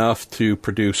necessarily enough to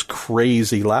produce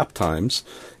crazy lap times.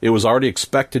 It was already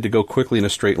expected to go quickly in a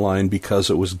straight line because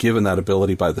it was given that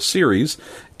ability by the series,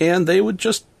 and they would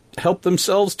just help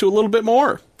themselves to a little bit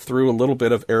more through a little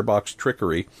bit of airbox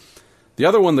trickery. The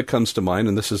other one that comes to mind,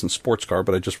 and this isn't sports car,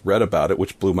 but I just read about it,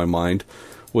 which blew my mind,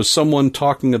 was someone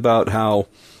talking about how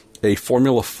a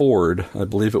Formula Ford, I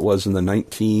believe it was in the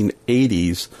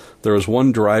 1980s, there was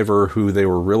one driver who they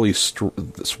were really,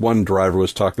 this one driver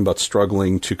was talking about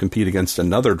struggling to compete against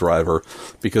another driver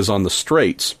because on the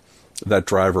straights, that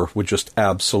driver would just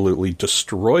absolutely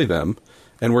destroy them.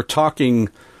 And we're talking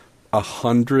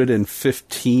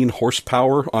 115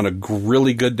 horsepower on a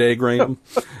really good day, Graham,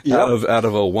 yep. out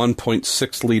of a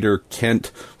 1.6 liter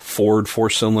Kent Ford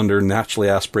 4-cylinder naturally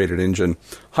aspirated engine.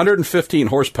 115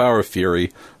 horsepower of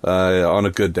fury on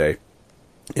a good day.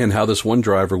 And how this one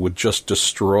driver would just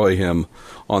destroy him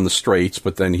on the straights,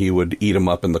 but then he would eat him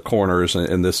up in the corners,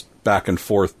 and this back and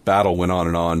forth battle went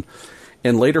on.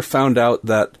 And later found out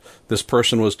that this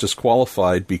person was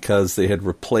disqualified because they had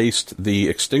replaced the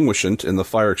extinguishant in the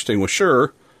fire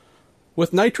extinguisher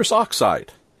with nitrous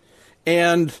oxide.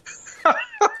 And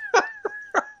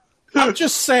I'm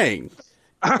just saying,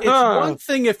 it's one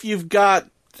thing if you've got,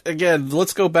 again,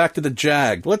 let's go back to the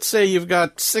Jag. Let's say you've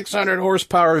got 600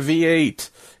 horsepower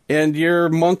V8 and you're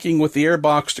monkeying with the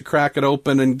airbox to crack it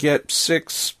open and get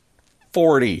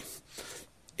 640.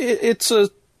 It's a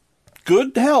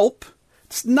good help.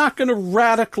 It's not going to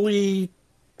radically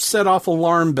set off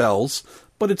alarm bells,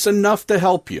 but it's enough to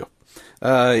help you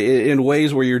in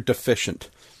ways where you're deficient.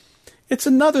 It's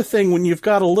another thing when you've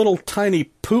got a little tiny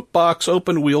poop box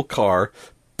open wheel car,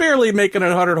 barely making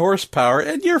 100 horsepower,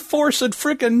 and you're forcing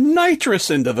frickin' nitrous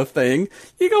into the thing.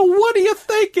 You go, what are you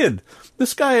thinking?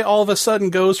 This guy all of a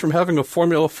sudden goes from having a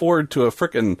Formula Ford to a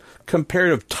frickin'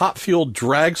 comparative top-fueled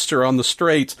dragster on the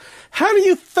straights. How do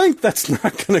you think that's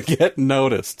not going to get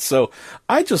noticed? So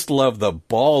I just love the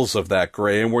balls of that,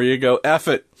 Graham, where you go, F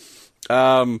it.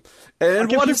 And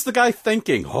what is the guy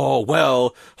thinking? Oh,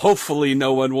 well, hopefully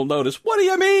no one will notice. What do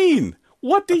you mean?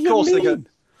 What do you mean?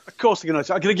 Of course they're going to notice.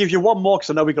 I'm going to give you one more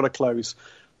because I know we've got to close.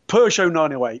 Peugeot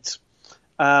 908.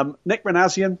 Nick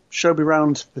Renazian showed me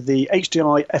around the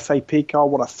HDI FAP car.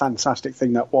 What a fantastic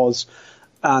thing that was.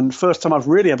 And first time I've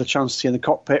really had a chance to see in the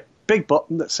cockpit, big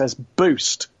button that says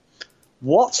boost.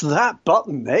 What's that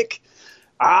button, Nick?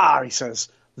 He says,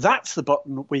 that's the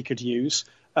button we could use.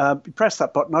 You press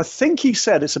that button. I think he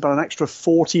said it's about an extra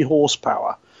 40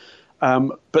 horsepower.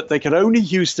 But they could only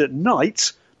use it at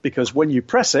night because when you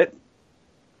press it,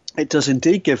 it does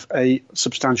indeed give a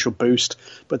substantial boost,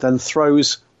 but then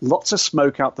throws lots of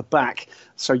smoke out the back.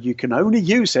 So you can only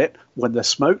use it when the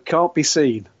smoke can't be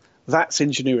seen. That's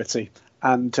ingenuity.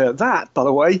 And that, by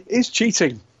the way, is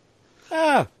cheating.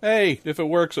 Hey, if it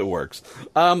works, it works.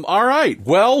 All right.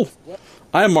 Well,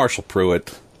 I'm Marshall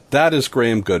Pruitt. That is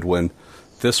Graham Goodwin.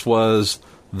 This was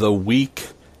the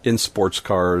week in sports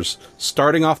cars,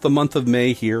 starting off the month of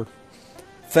May here.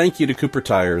 Thank you to Cooper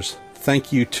Tires.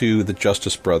 Thank you to the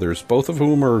Justice Brothers, both of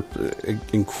whom are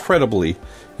incredibly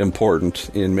important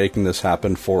in making this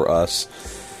happen for us.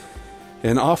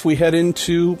 And off we head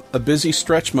into a busy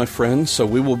stretch, my friend. So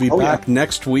we will be back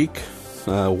next week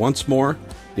once more.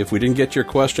 If we didn't get your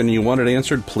question and you want it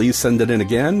answered, please send it in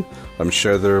again. I'm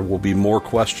sure there will be more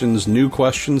questions, new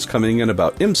questions coming in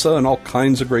about IMSA and all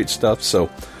kinds of great stuff. So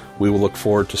we will look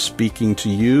forward to speaking to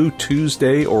you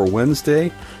Tuesday or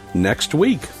Wednesday next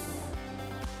week.